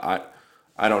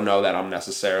I don't know that I'm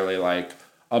necessarily like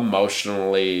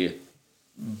emotionally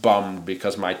bummed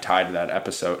because my tie to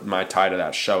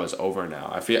that show is over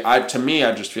now. I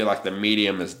just feel like the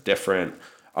medium is different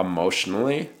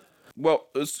emotionally. Well,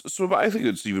 so I think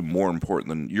it's even more important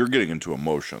than you're getting into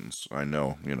emotions. I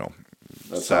know,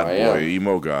 That's sad boy,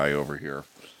 emo guy over here.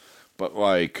 But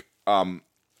like, I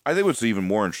think what's even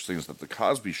more interesting is that the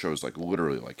Cosby Show is like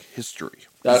literally like history.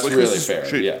 That's like, really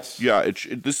fair. Yes. Yeah.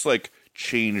 This like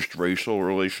changed racial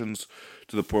relations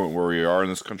to the point where we are in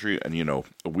this country. And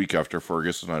a week after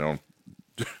Ferguson, I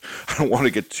don't want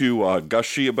to get too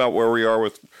gushy about where we are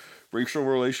with racial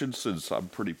relations since I'm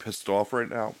pretty pissed off right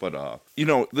now. But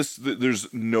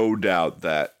there's no doubt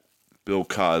that Bill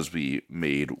Cosby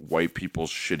made white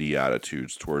people's shitty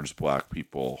attitudes towards black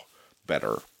people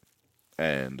better.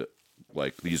 And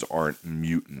like, these aren't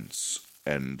mutants.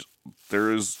 And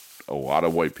there is a lot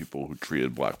of white people who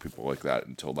treated black people like that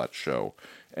until that show.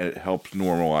 And it helped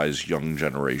normalize young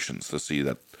generations to see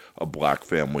that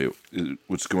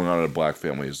what's going on in a black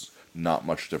family is not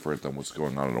much different than what's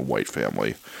going on in a white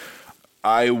family.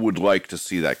 I would like to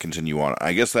see that continue on.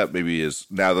 I guess that maybe is,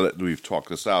 now that we've talked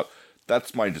this out,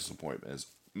 that's my disappointment.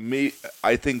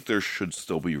 I think there should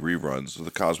still be reruns of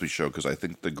The Cosby Show because I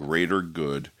think the greater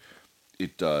good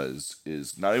it does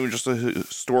is not even just a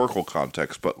historical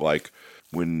context, but like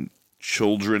when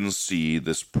children see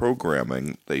this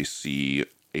programming, they see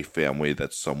a family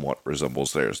that somewhat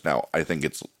resembles theirs. Now, I think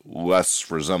it's less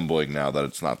resembling now that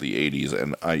it's not the 80s.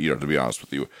 And, to be honest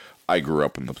with you, I grew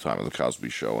up in the time of the Cosby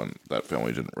Show, and that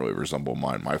family didn't really resemble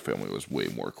mine. My family was way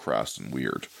more crass and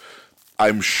weird.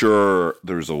 I'm sure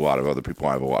there's a lot of other people.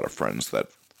 I have a lot of friends that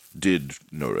did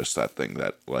notice that thing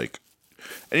that, like,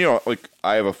 and,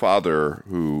 I have a father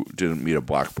who didn't meet a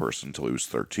black person until he was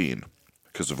 13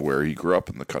 because of where he grew up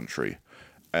in the country.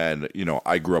 And,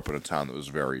 I grew up in a town that was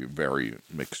very, very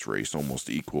mixed race, almost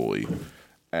equally.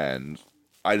 And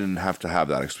I didn't have to have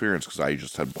that experience because I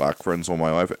just had black friends all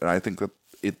my life. And I think that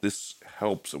this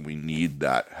helps, and we need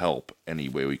that help any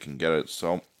way we can get it.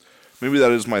 So maybe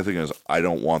that is my thing, is I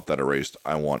don't want that erased.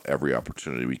 I want every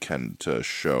opportunity we can to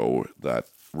show that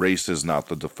race is not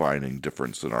the defining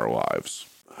difference in our lives.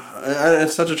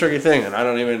 It's such a tricky thing, and I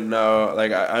don't even know,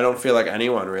 like, I don't feel like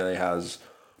anyone really has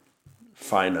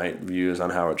finite views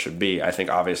on how it should be. I think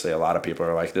obviously a lot of people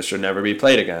are like, this should never be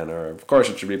played again, or of course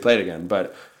it should be played again.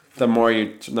 But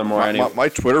my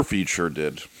Twitter feed sure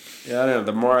did. Yeah, I don't know.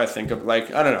 The more I think of,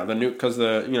 like, I don't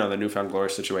know, the Newfound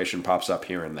Glory situation pops up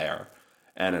here and there,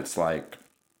 and it's like,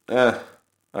 I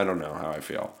don't know how I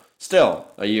feel. Still,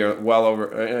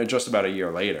 just about a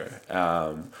year later.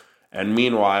 And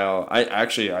meanwhile,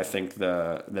 I think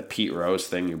the Pete Rose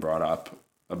thing you brought up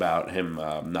about him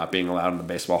not being allowed in the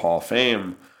Baseball Hall of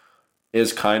Fame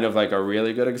is kind of like a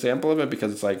really good example of it,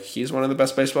 because it's like he's one of the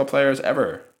best baseball players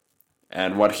ever.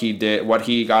 And what he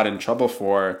got in trouble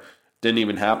for didn't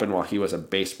even happen while he was a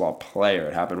baseball player.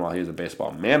 It happened while he was a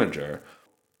baseball manager.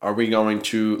 Are we going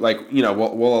to,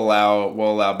 we'll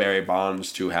allow Barry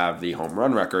Bonds to have the home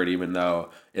run record, even though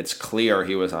it's clear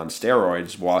he was on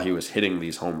steroids while he was hitting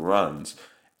these home runs,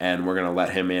 and we're gonna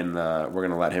let him in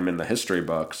the history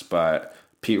books. But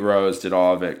Pete Rose did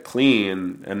all of it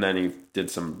clean, and then he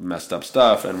did some messed up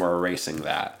stuff, and we're erasing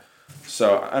that.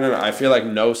 So I don't know. I feel like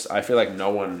no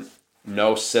one,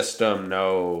 no system,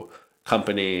 no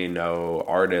company, no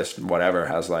artist, whatever,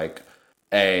 has like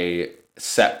a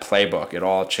set playbook. It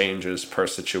all changes per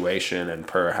situation and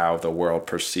per how the world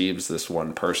perceives this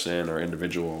one person or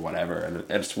individual or whatever. And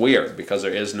it's weird because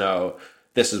there is no,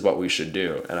 this is what we should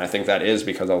do. And I think that is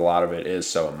because a lot of it is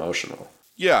so emotional.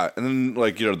 Yeah, and then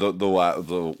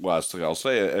the last thing I'll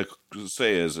say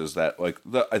is that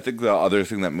I think the other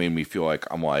thing that made me feel like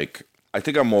I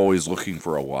think I'm always looking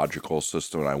for a logical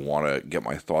system, and I want to get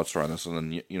my thoughts around this.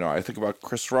 And then I think about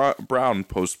Chris Brown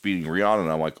post beating Rihanna,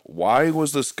 and I'm like, why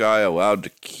was this guy allowed to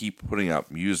keep putting out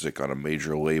music on a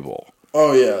major label?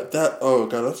 Oh yeah,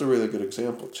 that's a really good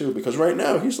example too, because right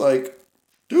now he's like,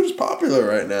 dude is popular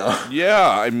right now. Yeah,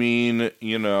 I mean,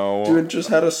 dude just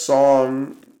had a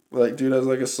song. Dude has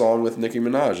a song with Nicki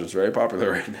Minaj. It's very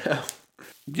popular right now.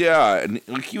 Yeah, and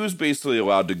he was basically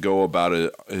allowed to go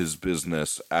about his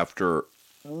business after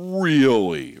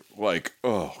really,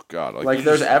 oh god,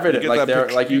 there's evidence,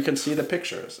 you can see the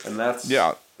pictures, and that's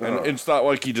and it's not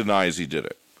like he denies he did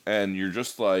it, and you're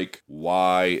just like,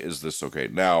 why is this okay?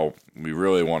 Now we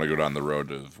really want to go down the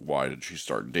road of why did she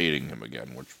start dating him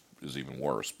again, which is even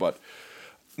worse. But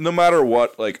no matter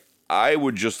what, I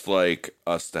would just like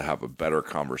us to have a better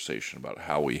conversation about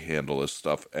how we handle this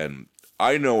stuff. And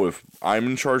I know if I'm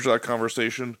in charge of that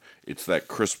conversation, it's that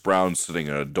Chris Brown sitting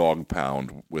in a dog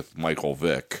pound with Michael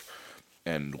Vick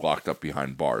and locked up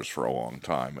behind bars for a long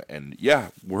time. And yeah,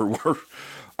 we're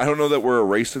I don't know that we're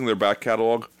erasing their back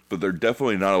catalog, but they're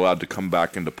definitely not allowed to come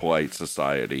back into polite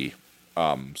society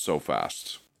so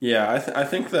fast. Yeah, I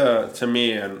think to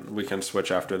me, and we can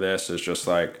switch after this, is just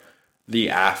the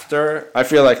after. I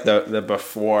feel like the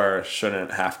before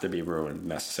shouldn't have to be ruined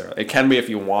necessarily. It can be if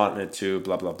you want it to,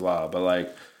 blah blah blah.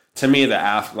 But to me, the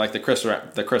after,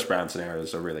 the Chris Brown scenario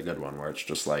is a really good one, where it's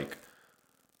just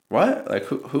what?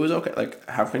 Who is okay?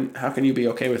 How can you be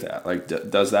okay with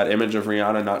that? Does that image of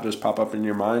Rihanna not just pop up in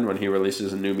your mind when he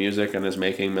releases new music and is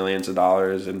making millions of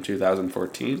dollars in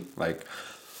 2014?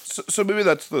 So maybe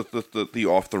that's the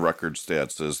off the record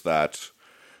stance, is that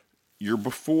your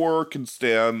before can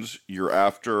stand, your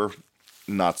after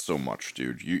not so much,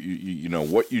 dude. You know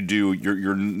what you do.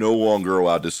 You're no longer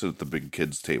allowed to sit at the big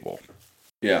kids table.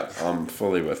 Yeah, I'm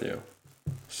fully with you.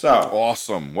 So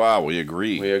awesome! Wow, we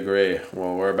agree. We agree.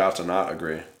 Well, we're about to not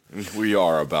agree. We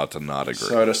are about to not agree.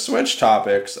 So to switch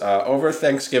topics, over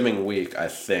Thanksgiving week, I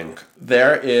think,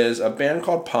 there is a band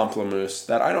called Pomplamoose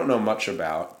that I don't know much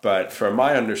about, but from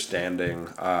my understanding,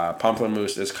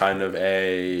 Pomplamoose is kind of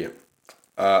a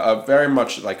very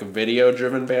much a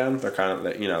video-driven band. They're kind of,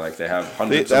 they have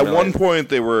hundreds of millions. At one point,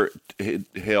 they were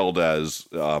hailed as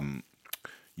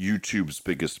YouTube's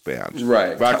biggest band.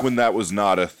 Right. Back when that was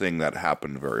not a thing that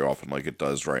happened very often like it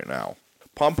does right now.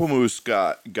 Pomplamoose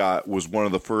was one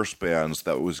of the first bands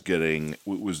that was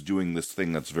doing this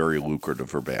thing that's very lucrative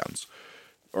for bands.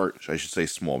 Or I should say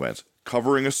small bands.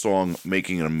 Covering a song,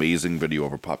 making an amazing video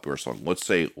of a popular song. Let's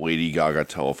say Lady Gaga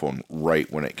Telephone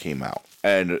right when it came out.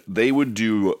 And they would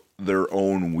do their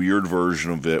own weird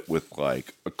version of it with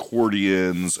like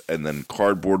accordions and then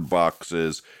cardboard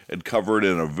boxes and cover it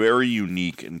in a very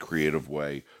unique and creative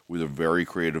way with a very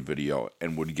creative video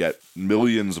and would get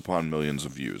millions upon millions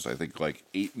of views. I think like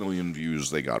 8 million views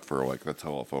they got for like the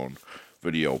Telephone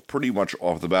video pretty much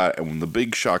off the bat. And when the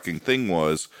big shocking thing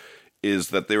is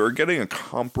that they were getting a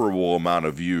comparable amount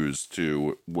of views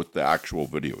to what the actual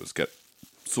video was getting.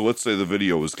 So let's say the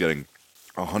video was getting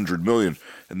 100 million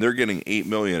and they're getting 8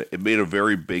 million. It made a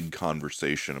very big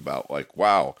conversation about like,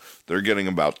 wow, they're getting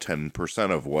about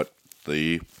 10% of what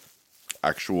the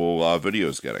actual video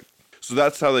is getting. So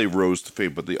that's how they rose to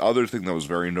fame. But the other thing that was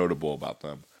very notable about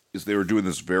them is they were doing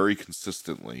this very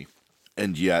consistently,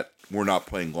 and yet were not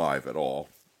playing live at all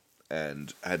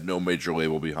and had no major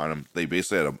label behind them. They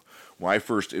basically had when I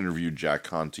first interviewed Jack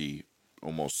Conte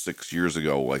almost 6 years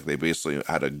ago, like they basically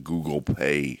had a Google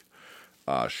Pay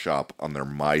shop on their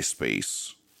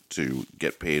MySpace to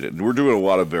get paid. And we're doing a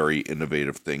lot of very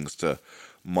innovative things to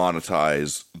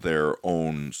monetize their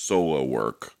own solo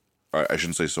work. I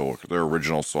shouldn't say solo work, their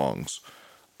original songs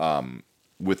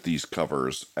with these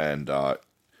covers. And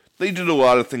they did a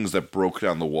lot of things that broke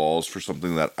down the walls for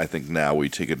something that I think now we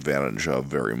take advantage of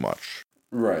very much.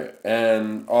 Right.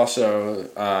 And also,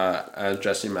 as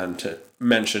Jesse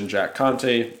mentioned, Jack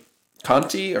Conte.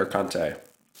 Conte or Conte?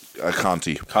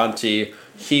 Conte. Conte.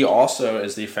 He also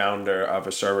is the founder of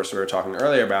a service we were talking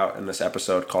earlier about in this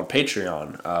episode called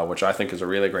Patreon, which I think is a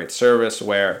really great service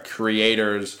where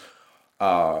creators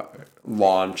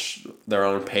launch their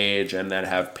own page and then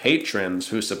have patrons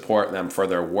who support them for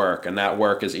their work. And that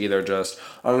work is either just,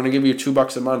 I'm going to give you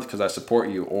 $2 a month because I support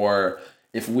you, or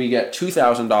if we get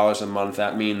 $2,000 a month,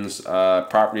 that means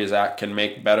Properties Act can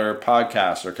make better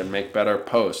podcasts or can make better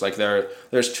posts. Like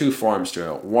there's two forms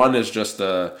to it. One is just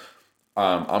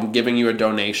I'm giving you a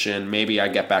donation, maybe I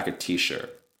get back a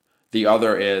t-shirt. The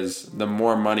other is the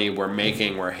more money we're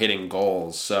making, we're hitting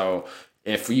goals. So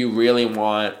if you really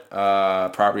want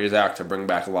Properties Act to bring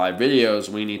back live videos,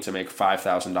 we need to make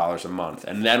 $5,000 a month,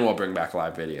 and then we'll bring back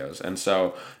live videos. And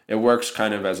so it works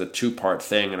kind of as a two-part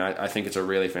thing, and I think it's a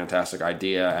really fantastic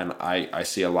idea, and I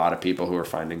see a lot of people who are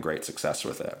finding great success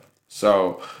with it.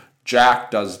 So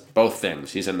Jack does both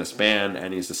things. He's in this band,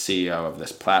 and he's the CEO of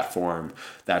this platform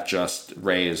that just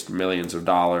raised millions of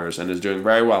dollars and is doing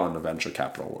very well in the venture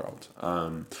capital world.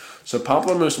 So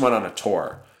Pomplamoose went on a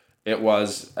tour. It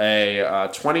was a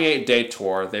 28-day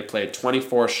tour. They played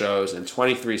 24 shows in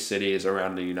 23 cities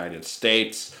around the United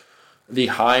States. The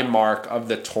high mark of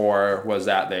the tour was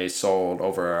that they sold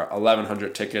over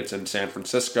 1,100 tickets in San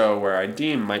Francisco, where I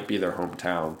deem might be their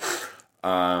hometown.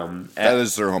 That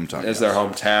is their hometown. Is their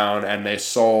hometown, and they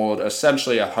sold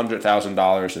essentially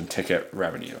 $100,000 in ticket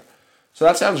revenue. So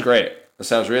that sounds great. That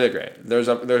sounds really great. There's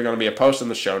going to be a post in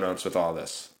the show notes with all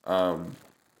this.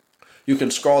 You can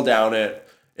scroll down it.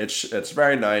 It's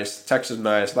very nice. Text is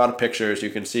nice. A lot of pictures. You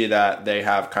can see that they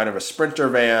have kind of a Sprinter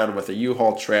van with a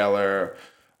U-Haul trailer.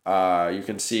 You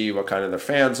can see what kind of their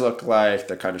fans look like,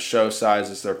 the kind of show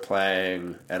sizes they're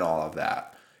playing, and all of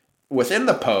that. Within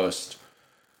the post,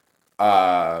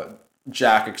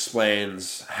 Jack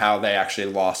explains how they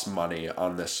actually lost money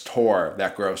on this tour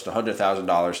that grossed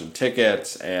 $100,000 in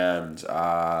tickets, and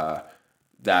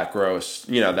that gross,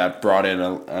 that brought in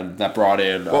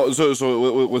Well, so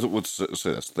let's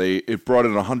say this. It brought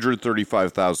in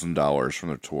 $135,000 from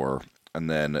their tour, and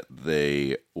then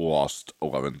they lost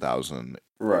 $11,000.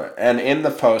 Right, and in the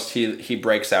post, he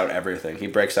breaks out everything. He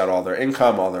breaks out all their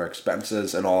income, all their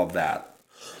expenses, and all of that.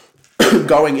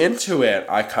 Going into it,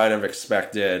 I kind of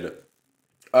expected,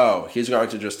 he's going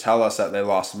to just tell us that they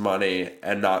lost money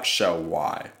and not show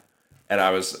why. And I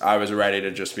was ready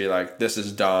to just be like, this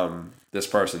is dumb. This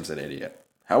person's an idiot.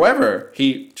 However,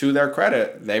 to their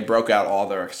credit, they broke out all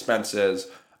their expenses.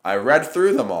 I read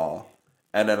through them all,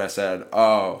 and then I said,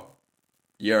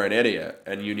 you're an idiot,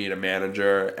 and you need a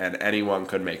manager, and anyone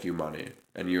could make you money,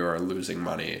 and you're losing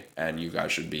money, and you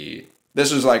guys should be...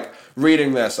 This is like,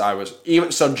 reading this,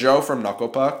 so Joe from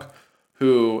Knucklepuck,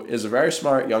 who is a very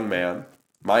smart young man,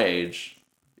 my age,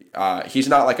 he's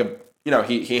not like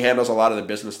he handles a lot of the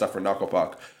business stuff for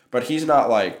Knucklepuck, but he's not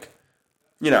like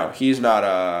he's not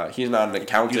an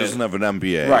accountant. He doesn't have an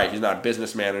MBA. Right, he's not a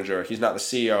business manager. He's not the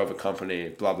CEO of a company,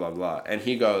 blah, blah, blah. And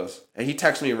he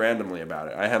texts me randomly about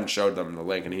it. I haven't showed them the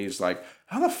link, and he's like,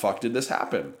 how the fuck did this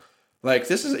happen? Like,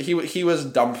 he was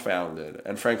dumbfounded.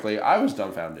 And frankly, I was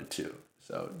dumbfounded too.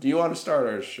 So, do you want to start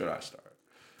or should I start?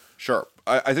 Sure.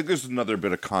 I think there's another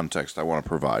bit of context I want to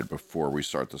provide before we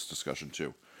start this discussion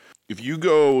too. If you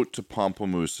go to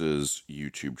Pomplamoose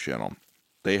YouTube channel,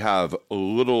 they have a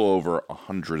little over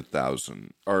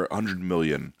 100,000 or 100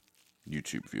 million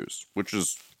YouTube views, which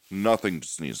is nothing to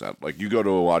sneeze at. Like, you go to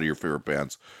a lot of your favorite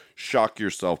bands, shock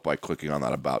yourself by clicking on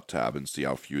that About tab and see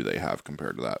how few they have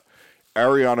compared to that.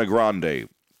 Ariana Grande,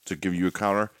 to give you a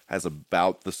counter, has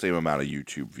about the same amount of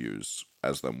YouTube views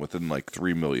as them, within like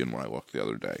 3 million when I looked the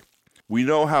other day. We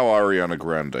know how Ariana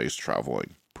Grande is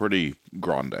traveling. Pretty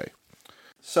grande.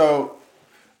 So,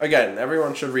 again,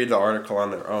 everyone should read the article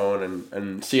on their own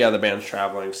and see how the band's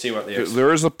traveling, see what they...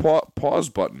 There is a pause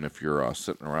button if you're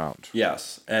sitting around.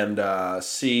 Yes, and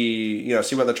see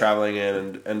what they're traveling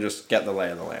in and just get the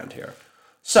lay of the land here.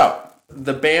 So,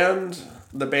 the band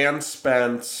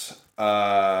spent...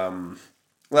 I'm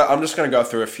just going to go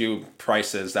through a few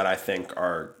prices that I think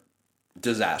are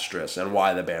disastrous and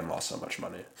why the band lost so much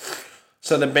money.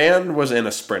 So the band was in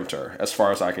a Sprinter, as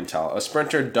far as I can tell. A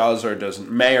Sprinter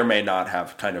may or may not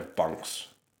have kind of bunks,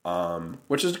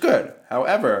 which is good.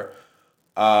 However,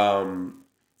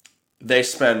 they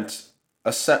spent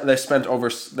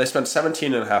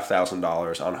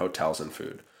 $17,500 on hotels and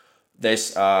food.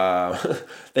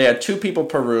 They had 2 people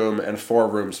per room and 4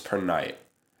 rooms per night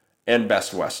in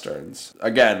Best Westerns.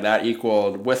 Again, that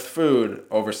equaled, with food,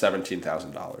 over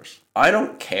 $17,000. I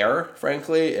don't care,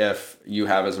 frankly, if you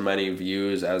have as many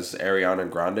views as Ariana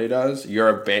Grande does. You're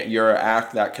an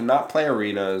act that cannot play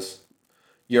arenas.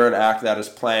 You're an act that is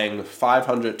playing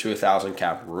 500 to 1,000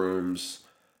 cap rooms.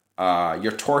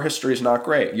 Your tour history is not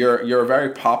great. You're a very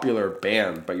popular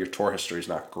band, but your tour history is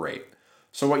not great.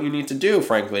 So what you need to do,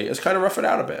 frankly, is kind of rough it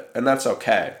out a bit. And that's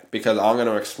okay, because I'm going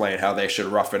to explain how they should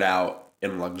rough it out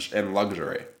in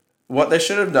luxury. What they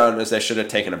should have done is they should have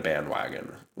taken a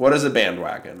bandwagon. What is a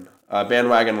bandwagon? A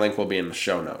bandwagon link will be in the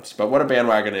show notes. But what a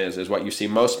bandwagon is what you see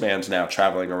most bands now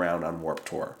traveling around on Warped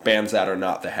Tour. Bands that are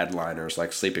not the headliners,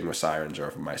 like Sleeping with Sirens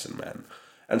or Mice and Men.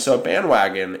 And so a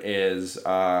bandwagon is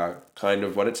kind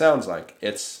of what it sounds like.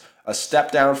 It's a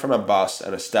step down from a bus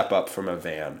and a step up from a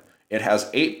van. It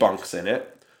has 8 bunks in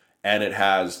it, and it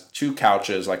has 2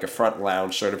 couches, like a front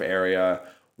lounge sort of area,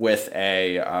 with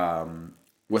a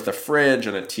fridge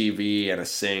and a TV and a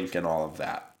sink and all of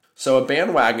that. So a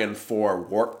bandwagon for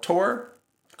Warped Tour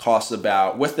costs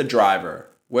about, with a driver,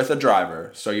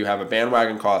 so you have a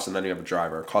bandwagon cost and then you have a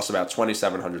driver, costs about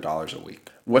 $2,700 a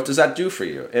week. What does that do for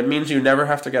you? It means you never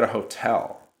have to get a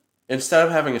hotel. Instead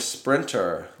of having a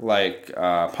Sprinter like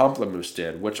Pomplamoose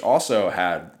did, which also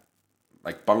had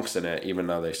like bunks in it, even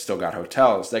though they still got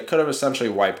hotels, they could have essentially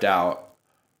wiped out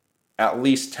at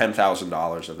least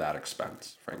 $10,000 of that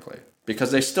expense, frankly.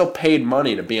 Because they still paid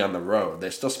money to be on the road. They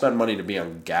still spent money to be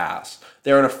on gas.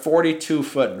 They were in a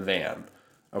 42-foot van,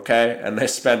 okay? And they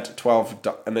spent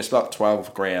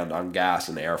 $12 grand on gas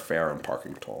and airfare and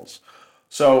parking tolls.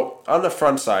 So on the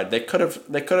front side, they could have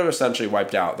essentially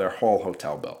wiped out their whole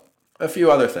hotel bill. A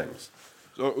few other things.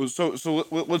 So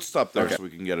let's stop there, okay, so we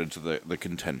can get into the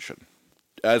contention.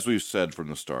 As we've said from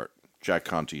the start, Jack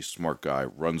Conte, smart guy,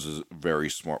 runs a very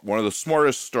smart, one of the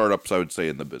smartest startups, I would say,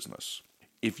 in the business.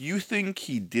 If you think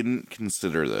he didn't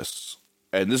consider this,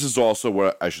 and this is also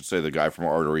what I should say, the guy from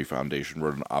Artery Foundation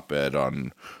wrote an op-ed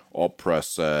on All Press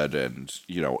said, and,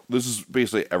 this is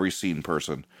basically every scene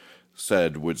person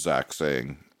said with Zach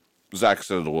saying, Zach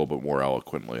said it a little bit more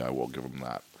eloquently, I will give him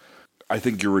that. I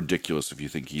think you're ridiculous if you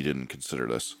think he didn't consider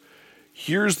this.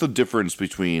 Here's the difference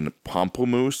between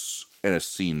Pomplamoose and a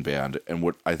scene band, and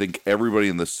what I think everybody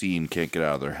in the scene can't get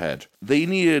out of their head. They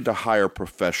needed to hire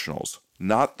professionals,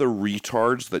 not the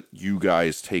retards that you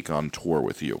guys take on tour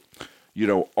with you.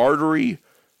 Artery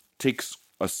takes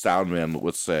a sound man,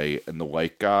 let's say, and the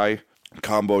light guy,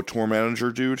 combo tour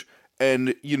manager dude,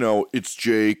 and, it's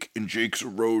Jake, and Jake's a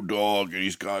road dog, and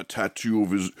he's got a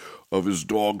tattoo of his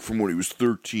dog from when he was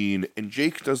 13, and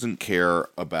Jake doesn't care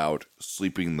about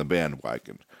sleeping in the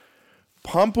bandwagon.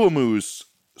 Pomplamoose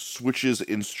switches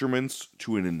instruments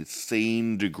to an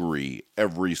insane degree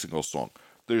every single song.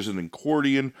 There's an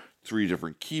accordion, 3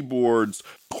 different keyboards,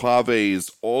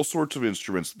 claves, all sorts of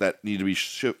instruments that need to be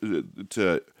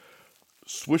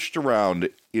switched around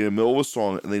in the middle of a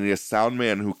song, and they need a sound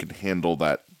man who can handle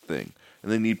that thing.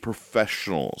 And they need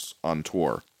professionals on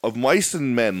tour. Of Mice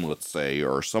and Men, let's say,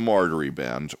 or some Artery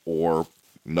band, or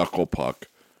Knuckle Puck,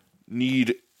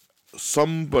 need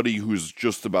somebody who's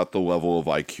just about the level of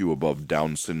IQ above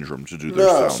Down syndrome to do their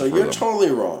No, sound so for you're them.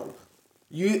 totally wrong.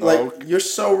 You're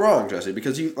so wrong, Jesse,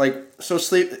 because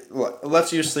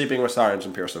let's use Sleeping with Sirens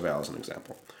and Pierce the Veil as an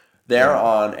example. They're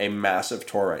on a massive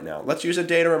tour right now. Let's use A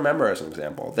Day to Remember as an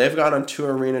example. They've gone on 2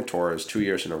 arena tours 2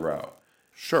 years in a row.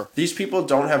 Sure. These people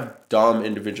don't have dumb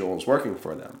individuals working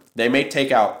for them. They may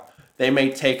take out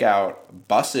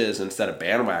buses instead of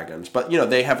bandwagons, but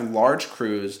they have large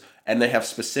crews and they have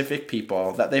specific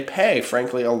people that they pay,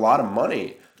 frankly, a lot of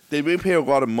money. They may pay a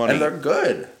lot of money. And they're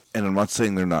good. And I'm not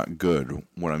saying they're not good.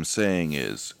 What I'm saying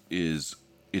is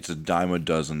it's a dime a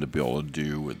dozen to be able to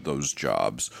do those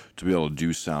jobs. To be able to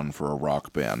do sound for a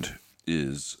rock band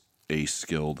is a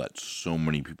skill that so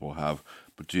many people have.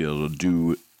 But to be able to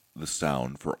do the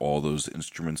sound for all those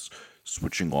instruments,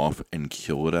 switching off and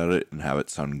kill it at it and have it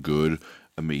sound good,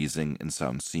 amazing, and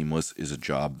sound seamless is a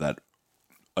job that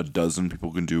a dozen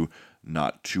people can do,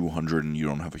 not 200, and you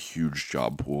don't have a huge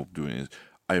job pool doing it.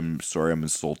 I'm sorry I'm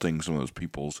insulting some of those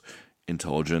people's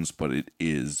intelligence, but it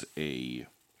is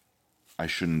I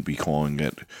shouldn't be calling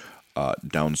it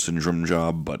Down syndrome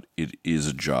job, but it is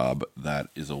a job that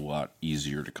is a lot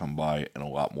easier to come by and a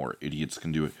lot more idiots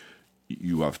can do it.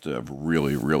 You have to have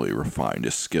really, really refined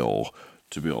a skill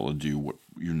to be able to do what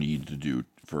you need to do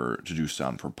to do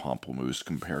sound for Pomplamoose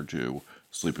compared to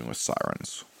Sleeping with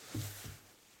Sirens.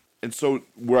 And so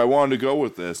where I wanted to go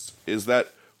with this is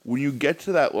that when you get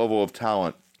to that level of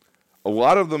talent, a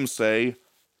lot of them say,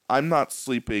 I'm not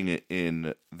sleeping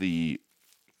in the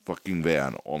fucking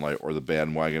van all night or the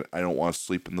bandwagon. I don't want to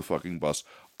sleep in the fucking bus.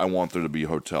 I want there to be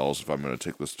hotels if I'm going to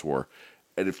take this tour.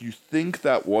 And if you think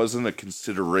that wasn't a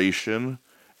consideration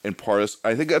and part of this,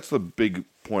 I think that's the big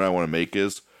point I want to make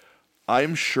is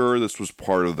I'm sure this was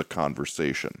part of the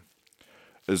conversation.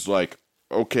 It's like,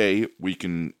 okay, we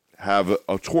can have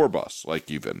a tour bus,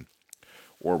 like even,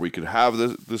 or we could have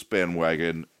this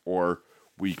bandwagon, or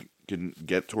we can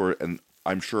get tour. And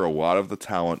I'm sure a lot of the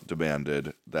talent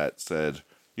demanded that said,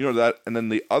 that. And then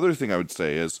the other thing I would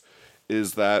say is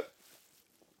that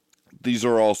these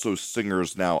are also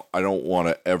singers. Now, I don't want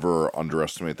to ever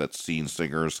underestimate that scene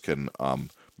singers can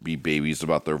be babies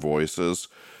about their voices,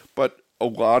 but a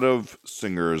lot of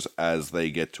singers, as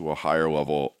they get to a higher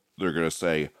level, they're going to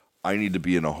say, I need to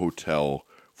be in a hotel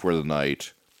for the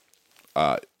night.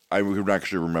 I would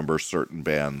actually remember certain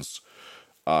bands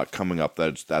coming up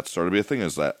that started to be a thing,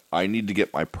 is that I need to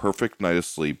get my perfect night of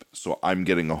sleep, so I'm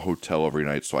getting a hotel every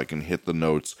night so I can hit the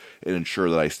notes and ensure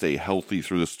that I stay healthy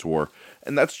through this tour.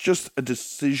 And that's just a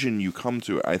decision you come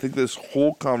to. I think this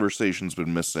whole conversation's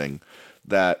been missing,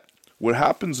 that what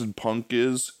happens in punk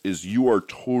is you are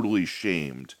totally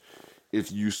shamed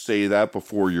if you say that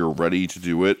before you're ready to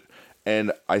do it.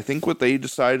 And I think what they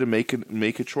decided to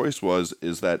make a choice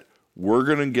is that we're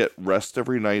going to get rest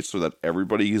every night so that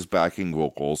everybody is backing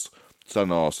vocals.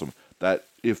 Sound awesome. That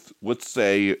if, let's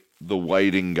say, the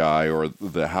lighting guy or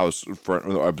the front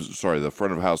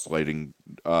of house lighting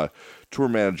tour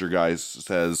manager guy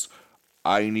says,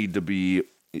 I need to be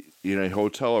in a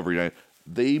hotel every night.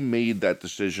 They made that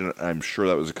decision. I'm sure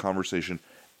that was a conversation.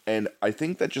 And I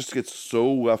think that just gets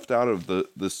so left out of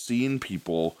the scene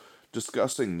people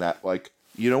discussing that, like,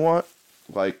 you know what?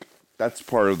 Like, that's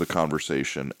part of the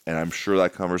conversation, and I'm sure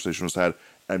that conversation was had.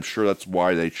 I'm sure that's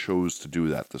why they chose to do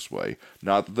that this way.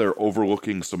 Not that they're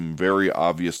overlooking some very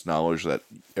obvious knowledge that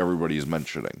everybody is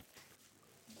mentioning.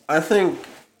 I think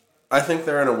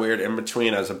they're in a weird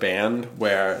in-between as a band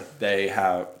where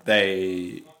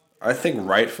I think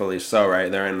rightfully so,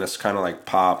 right? They're in this kind of like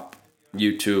pop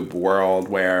YouTube world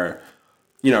where,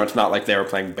 it's not like they were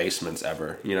playing Basements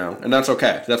ever, and that's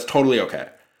okay. That's totally okay.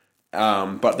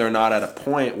 But they're not at a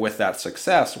point with that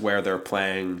success where they're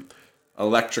playing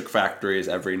Electric Factories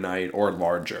every night or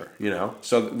larger,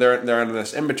 So they're in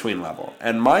this in-between level.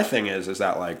 And my thing is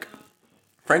that, like,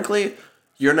 frankly,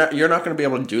 you're not going to be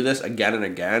able to do this again and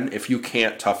again if you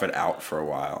can't tough it out for a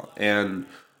while. And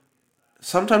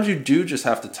sometimes you do just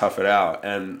have to tough it out.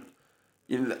 And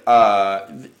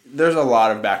there's a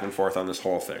lot of back and forth on this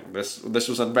whole thing. This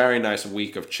was a very nice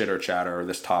week of chitter chatter,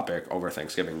 this topic, over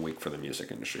Thanksgiving week for the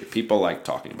music industry. People like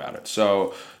talking about it.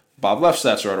 So Bob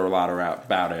Lefsetz wrote a lot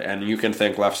about it, and you can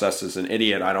think Lefsetz is an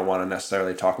idiot. I don't want to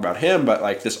necessarily talk about him, but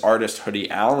like this artist Hoodie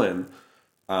Allen,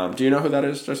 do you know who that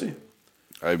is, Jesse?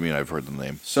 I mean, I've heard the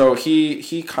name. So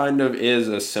he kind of is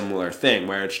a similar thing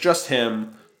where it's just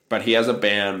him, but he has a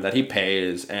band that he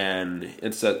pays, and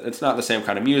it's not the same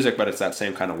kind of music, but it's that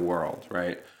same kind of world,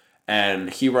 right? And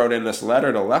he wrote in this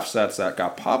letter to Lefsetz that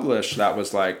got published that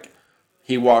was like,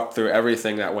 he walked through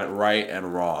everything that went right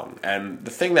and wrong. And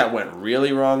the thing that went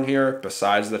really wrong here,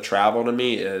 besides the travel to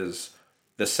me, is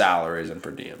the salaries and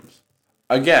per diems.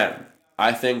 again,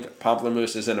 I think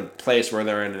Pamplemousse is in a place where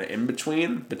they're in an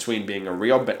between being a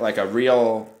real band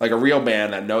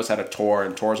that knows how to tour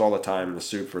and tours all the time and is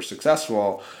super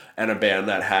successful, and a band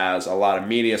that has a lot of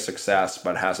media success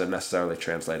but hasn't necessarily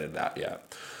translated that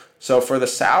yet. So for the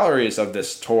salaries of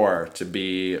this tour to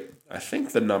be, I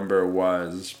think the number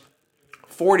was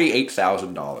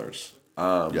 $48,000.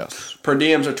 Yes. Per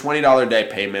diems are $20 a day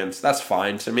payments. That's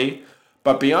fine to me.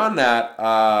 But beyond that,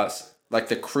 like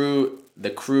the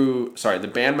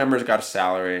band members got a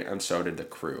salary, and so did the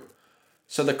crew.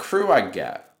 So the crew I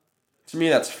get. To me,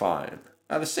 that's fine.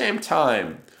 At the same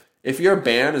time, if your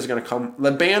band is going to come,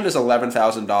 the band is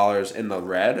 $11,000 in the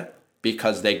red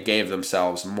because they gave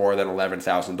themselves more than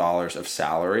 $11,000 of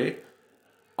salary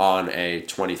on a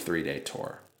 23-day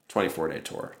tour, 24-day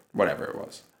tour, whatever it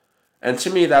was. And to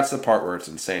me, that's the part where it's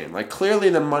insane. Like, clearly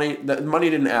the money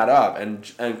didn't add up,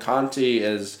 and Conti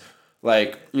is,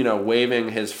 like, you know, waving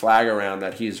his flag around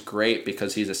that he's great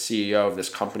because he's a CEO of this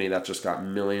company that just got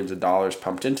millions of dollars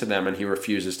pumped into them, and he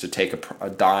refuses to take a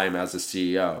dime as a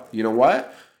CEO. You know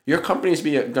what? Your company's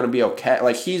going to be okay.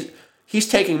 Like, he's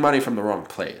taking money from the wrong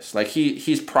place. Like,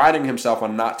 he's priding himself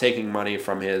on not taking money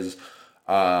from his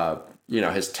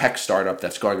his tech startup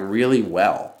that's going really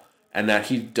well, and that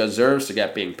he deserves to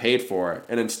get being paid for,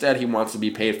 and instead he wants to be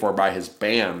paid for by his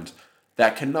band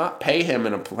that cannot pay him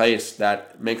in a place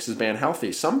that makes his band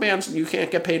healthy. Some bands you can't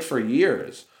get paid for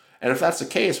years, and if that's the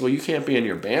case, well, you can't be in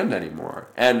your band anymore.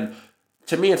 And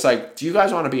to me, it's like, do you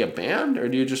guys want to be a band, or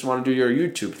do you just want to do your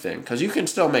YouTube thing? Because you can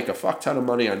still make a fuck ton of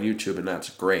money on YouTube, and that's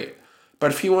great.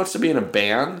 But if he wants to be in a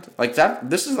band like that,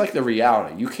 this is like the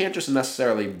reality. You can't just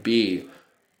necessarily be,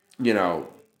 you know,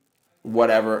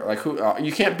 whatever, like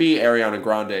you can't be Ariana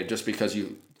Grande just because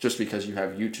you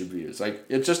have YouTube views. Like,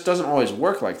 it just doesn't always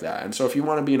work like that. And so if you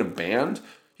want to be in a band,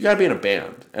 you got to be in a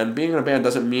band. And being in a band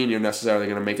doesn't mean you're necessarily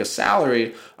going to make a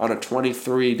salary on a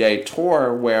 23-day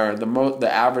tour where the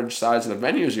average size of the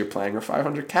venues you're playing are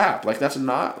 500 cap. Like, that's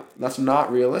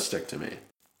not realistic to me.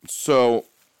 So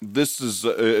this is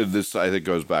this I think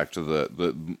goes back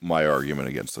to my argument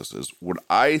against this is what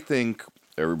I think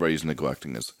everybody's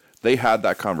neglecting is they had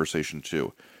that conversation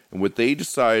too. And what they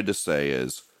decided to say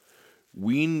is,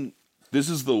 this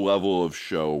is the level of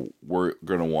show we're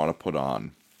going to want to put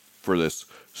on for this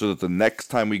so that the next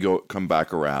time we come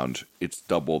back around, it's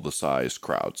double the size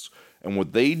crowds. And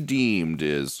what they deemed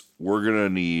is, we're going to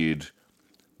need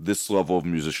this level of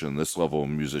musician. This level of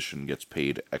musician gets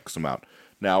paid X amount.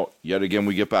 Now, yet again,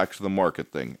 we get back to the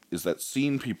market thing, is that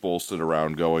scene people sit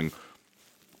around going,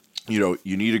 you know,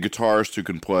 you need a guitarist who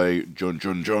can play Jun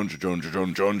Jun Jun Jun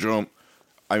Jun Jun Jun.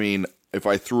 I mean, if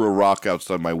I threw a rock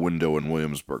outside my window in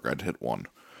Williamsburg, I'd hit one.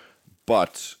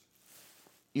 But,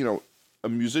 you know, a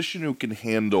musician who can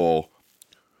handle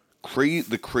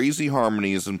the crazy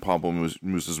harmonies in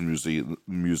Pamplemousse's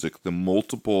music, the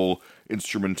multiple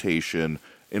instrumentation,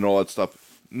 and all that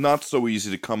stuff, not so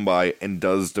easy to come by and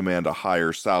does demand a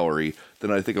higher salary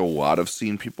than I think a lot of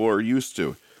scene people are used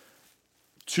to.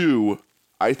 Two,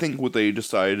 I think what they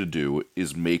decided to do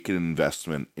is make an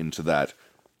investment into that.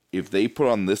 If they put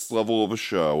on this level of a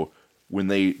show, when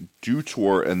they do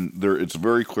tour, and it's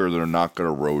very clear they're not going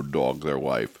to road dog their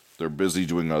life. They're busy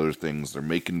doing other things. They're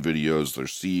making videos. They're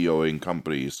CEOing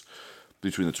companies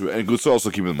between the two. And let's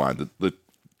also keep in mind that the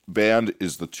band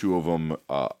is the two of them.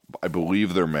 I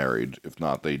believe they're married. If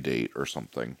not, they date or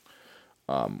something.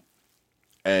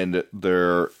 And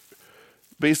they're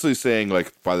basically saying,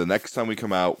 like, by the next time we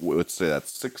come out, let's say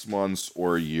that's 6 months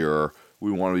or a year,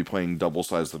 we want to be playing double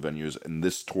size the venues, and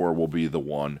this tour will be the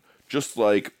one, just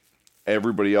like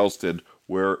everybody else did,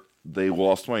 where they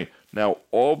lost money. Now,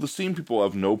 all the scene people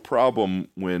have no problem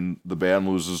when the band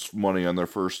loses money on their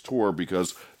first tour,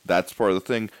 because that's part of the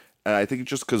thing. And I think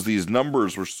just because these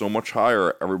numbers were so much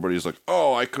higher, everybody's like,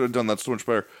 oh, I could have done that so much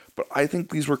better. But I think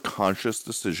these were conscious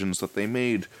decisions that they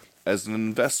made as an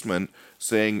investment,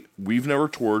 saying, we've never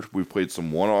toured, we've played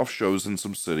some one-off shows in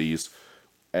some cities,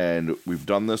 and we've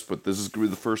done this, but this is going to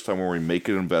be the first time where we make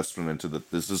an investment into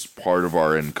that. This is part of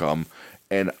our income,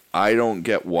 and I don't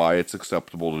get why it's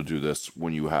acceptable to do this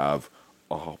when you have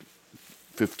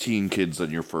 15 kids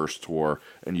on your first tour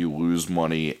and you lose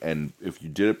money, and if you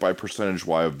did it by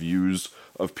percentage-wise of views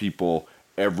of people,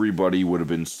 everybody would have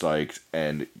been psyched,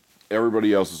 and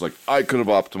everybody else is like, I could have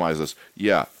optimized this.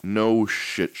 Yeah, no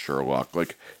shit, Sherlock.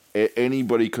 Like,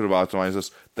 anybody could have optimized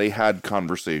this. They had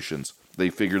conversations. They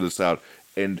figured this out.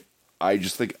 And I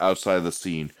just think outside of the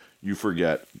scene, you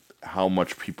forget how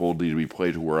much people need to be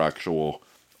played who are actual,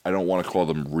 I don't want to call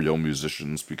them real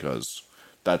musicians because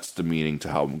that's demeaning to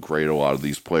how great a lot of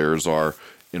these players are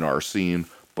in our scene,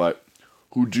 but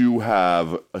who do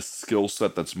have a skill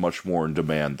set that's much more in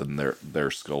demand than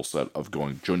their skill set of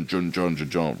going jun jun jun jun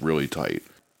jun really tight.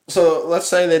 So let's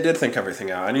say they did think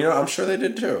everything out, and I'm sure they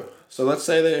did too. So let's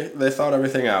say they thought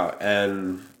everything out,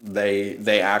 and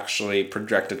they actually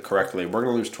projected correctly. We're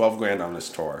gonna lose 12 grand on this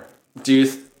tour.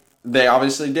 They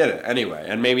obviously did it anyway,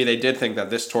 and maybe they did think that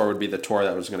this tour would be the tour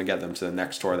that was going to get them to the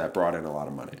next tour that brought in a lot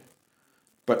of money.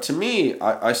 But to me,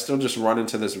 I still just run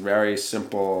into this very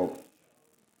simple,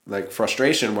 like,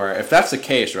 frustration where if that's the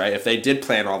case, right, if they did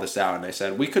plan all this out and they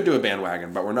said, we could do a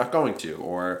bandwagon, but we're not going to,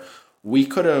 or we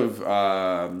could have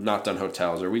not done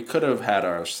hotels, or we could have had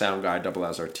our sound guy double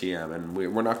as our TM, and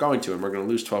we're not going to, and we're going to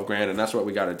lose 12 grand, and that's what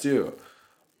we got to do.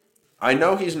 I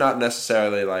know he's not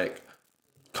necessarily, like,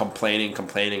 complaining.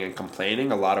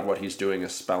 A lot of what he's doing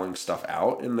is spelling stuff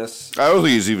out in this. I don't think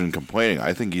he's even complaining.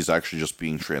 I think he's actually just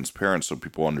being transparent so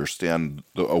people understand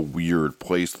a weird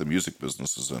place the music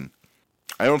business is in.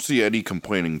 I don't see any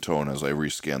complaining tone as I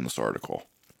rescan this article.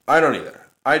 I don't either.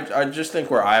 I just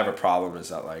think where I have a problem is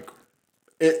that, like,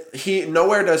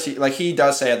 nowhere does he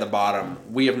does say at the bottom,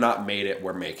 we have not made it,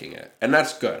 we're making it. And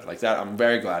that's good. Like, that, I'm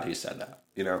very glad he said that.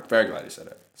 Very glad he said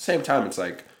it. Same time, it's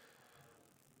like,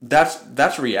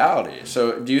 that's reality.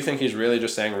 So do you think he's really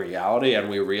just saying reality and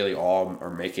we really all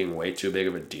are making way too big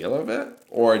of a deal of it?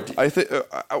 Or I think,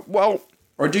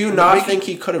 or do you not think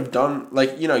he could have done,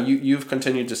 like, you've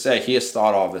continued to say he has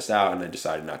thought all of this out and they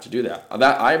decided not to do that.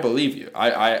 That I believe you.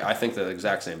 I think the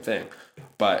exact same thing.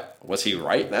 But was he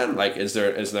right then? Like, is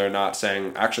there not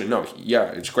saying, actually, no, yeah,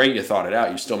 it's great you thought it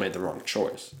out, you still made the wrong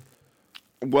choice?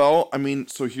 Well, I mean,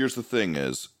 so here's the thing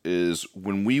is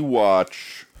when we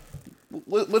watch,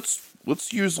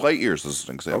 let's use Light Years as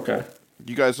an example. Okay.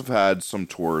 You guys have had some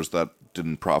tours that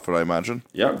didn't profit, I imagine?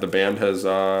 Yeah, the band has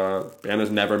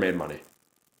never made money.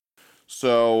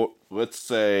 So let's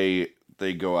say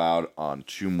they go out on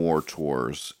 2 more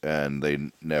tours and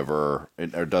it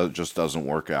just doesn't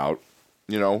work out.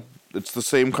 It's the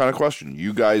same kind of question.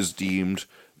 You guys deemed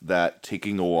that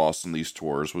taking a loss on these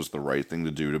tours was the right thing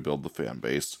to do to build the fan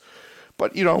base.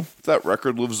 But, that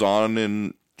record lives on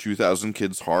in 2,000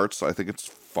 kids' hearts. I think it's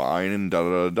fine and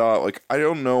da-da-da-da. Like, I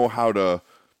don't know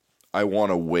I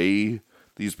want to weigh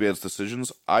these bands'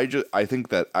 decisions. I think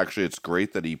that actually it's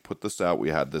great that he put this out. We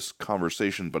had this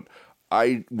conversation, but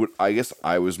I guess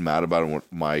I was mad about it.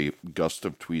 What my gust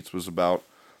of tweets was about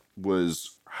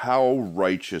was how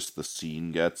righteous the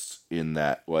scene gets in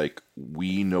that, like,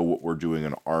 we know what we're doing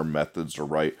and our methods are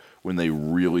right when they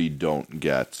really don't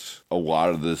get a lot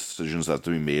of the decisions that have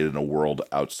to be made in a world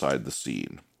outside the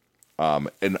scene.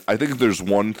 And I think there's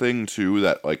one thing too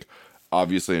that, like,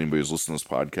 obviously anybody who's listening to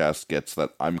this podcast gets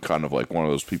that I'm kind of like one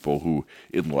of those people who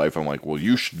in life I'm like, well,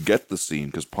 you should get the scene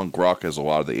because punk rock has a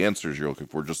lot of the answers you're looking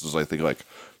for, just as I think like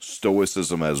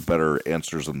stoicism has better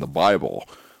answers than the Bible.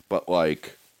 But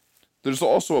like, there's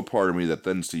also a part of me that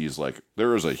then sees like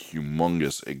there is a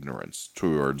humongous ignorance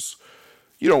towards,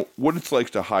 what it's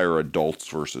like to hire adults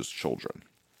versus children.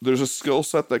 There's a skill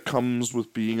set that comes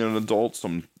with being an adult,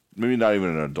 maybe not even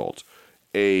an adult,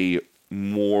 a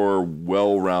more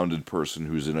well-rounded person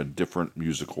who's in a different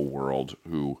musical world,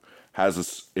 who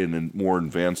has a more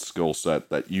advanced skill set,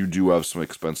 that you do have some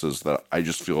expenses that I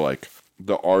just feel like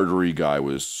the artery guy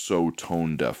was so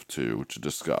tone deaf to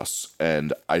discuss.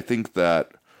 And I think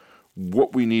that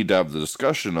what we need to have the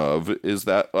discussion of is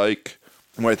that, like,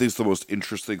 what I think is the most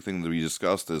interesting thing to be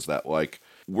discussed is that, like,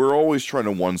 we're always trying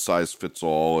to one size fits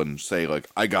all and say, like,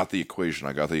 I got the equation.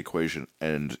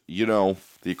 And,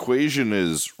 the equation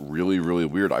is really, really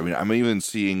weird. I mean, I'm even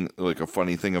seeing, like, a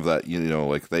funny thing of that,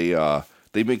 like,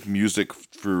 they make music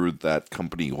through that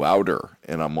company Louder.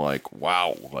 And I'm like,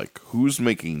 wow, like, who's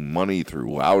making money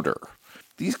through Louder?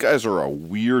 These guys are a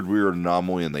weird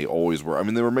anomaly, and they always were. I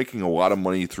mean, they were making a lot of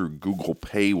money through Google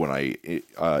Pay when I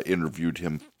interviewed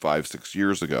him 5-6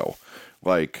 years ago.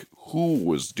 Like, who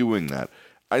was doing that?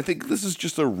 I think this is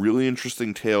just a really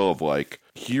interesting tale of, like,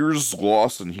 here's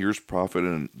loss and here's profit,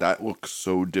 and that looks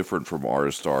so different from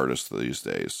artist to artist these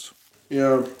days.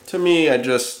 To me,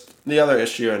 the other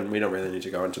issue, and we don't really need to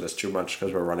go into this too much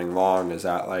because we're running long, is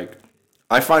that, like,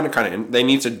 I find it kind of, they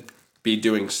need to be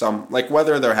doing some, like,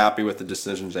 whether they're happy with the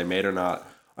decisions they made or not,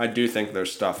 I do think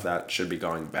there's stuff that should be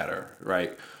going better,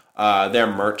 right? Their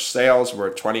merch sales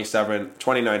were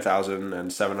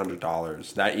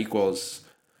 $29,700. That equals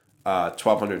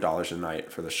 $1,200 a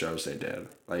night for the shows they did.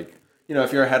 Like,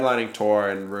 if you're a headlining tour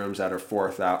in rooms that are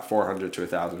 400 to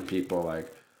 1,000 people,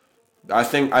 like, I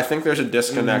think there's a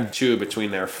disconnect too between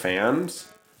their fans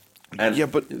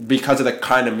and but because of the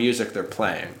kind of music they're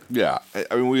playing. Yeah,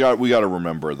 I mean we got to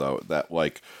remember though that,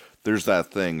 like, there's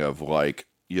that thing of, like,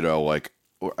 like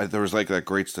there was like that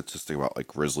great statistic about like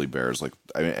grizzly bears, like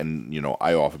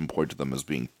I often point to them as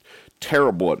being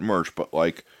terrible at merch, but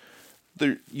like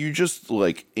you just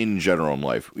like in general in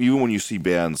life, even when you see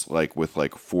bands like with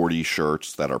like 40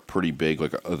 shirts that are pretty big,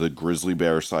 like the grizzly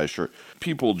bear size shirt,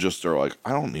 people just are like,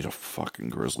 I don't need a fucking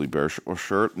grizzly bear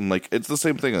shirt, and like it's the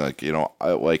same thing. Like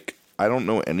I don't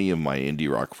know any of my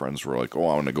indie rock friends who are like, oh,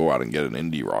 I want to go out and get an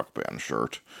indie rock band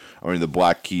shirt. I mean, the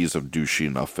Black Keys have douchey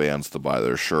enough fans to buy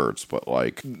their shirts, but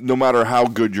like, no matter how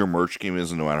good your merch game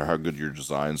is, and no matter how good your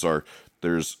designs are,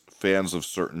 there's fans of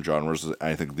certain genres.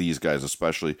 I think these guys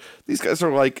especially. These guys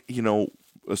are like, a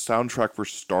soundtrack for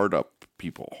startup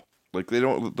people. Like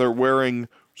they're wearing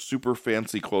super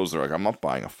fancy clothes. They're like, I'm not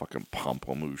buying a fucking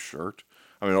Pomplamoose shirt.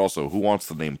 I mean, also, who wants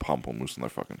the name Pomplamoose on their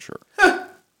fucking shirt?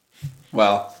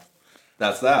 Well,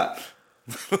 that's that.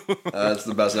 That's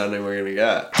the best ending we're gonna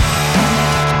get.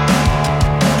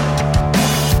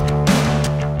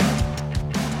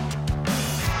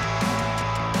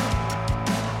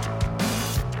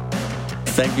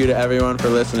 Thank you to everyone for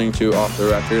listening to Off the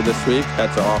Record this week.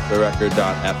 Head to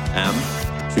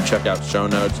offtherecord.fm to check out show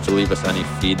notes, to leave us any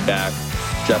feedback.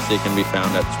 Jesse can be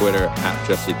found at Twitter at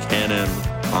Jesse Cannon.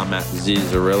 I'm at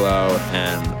ZZarillo,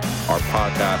 and our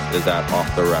podcast is at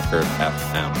Off the Record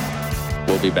FM.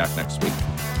 We'll be back next week.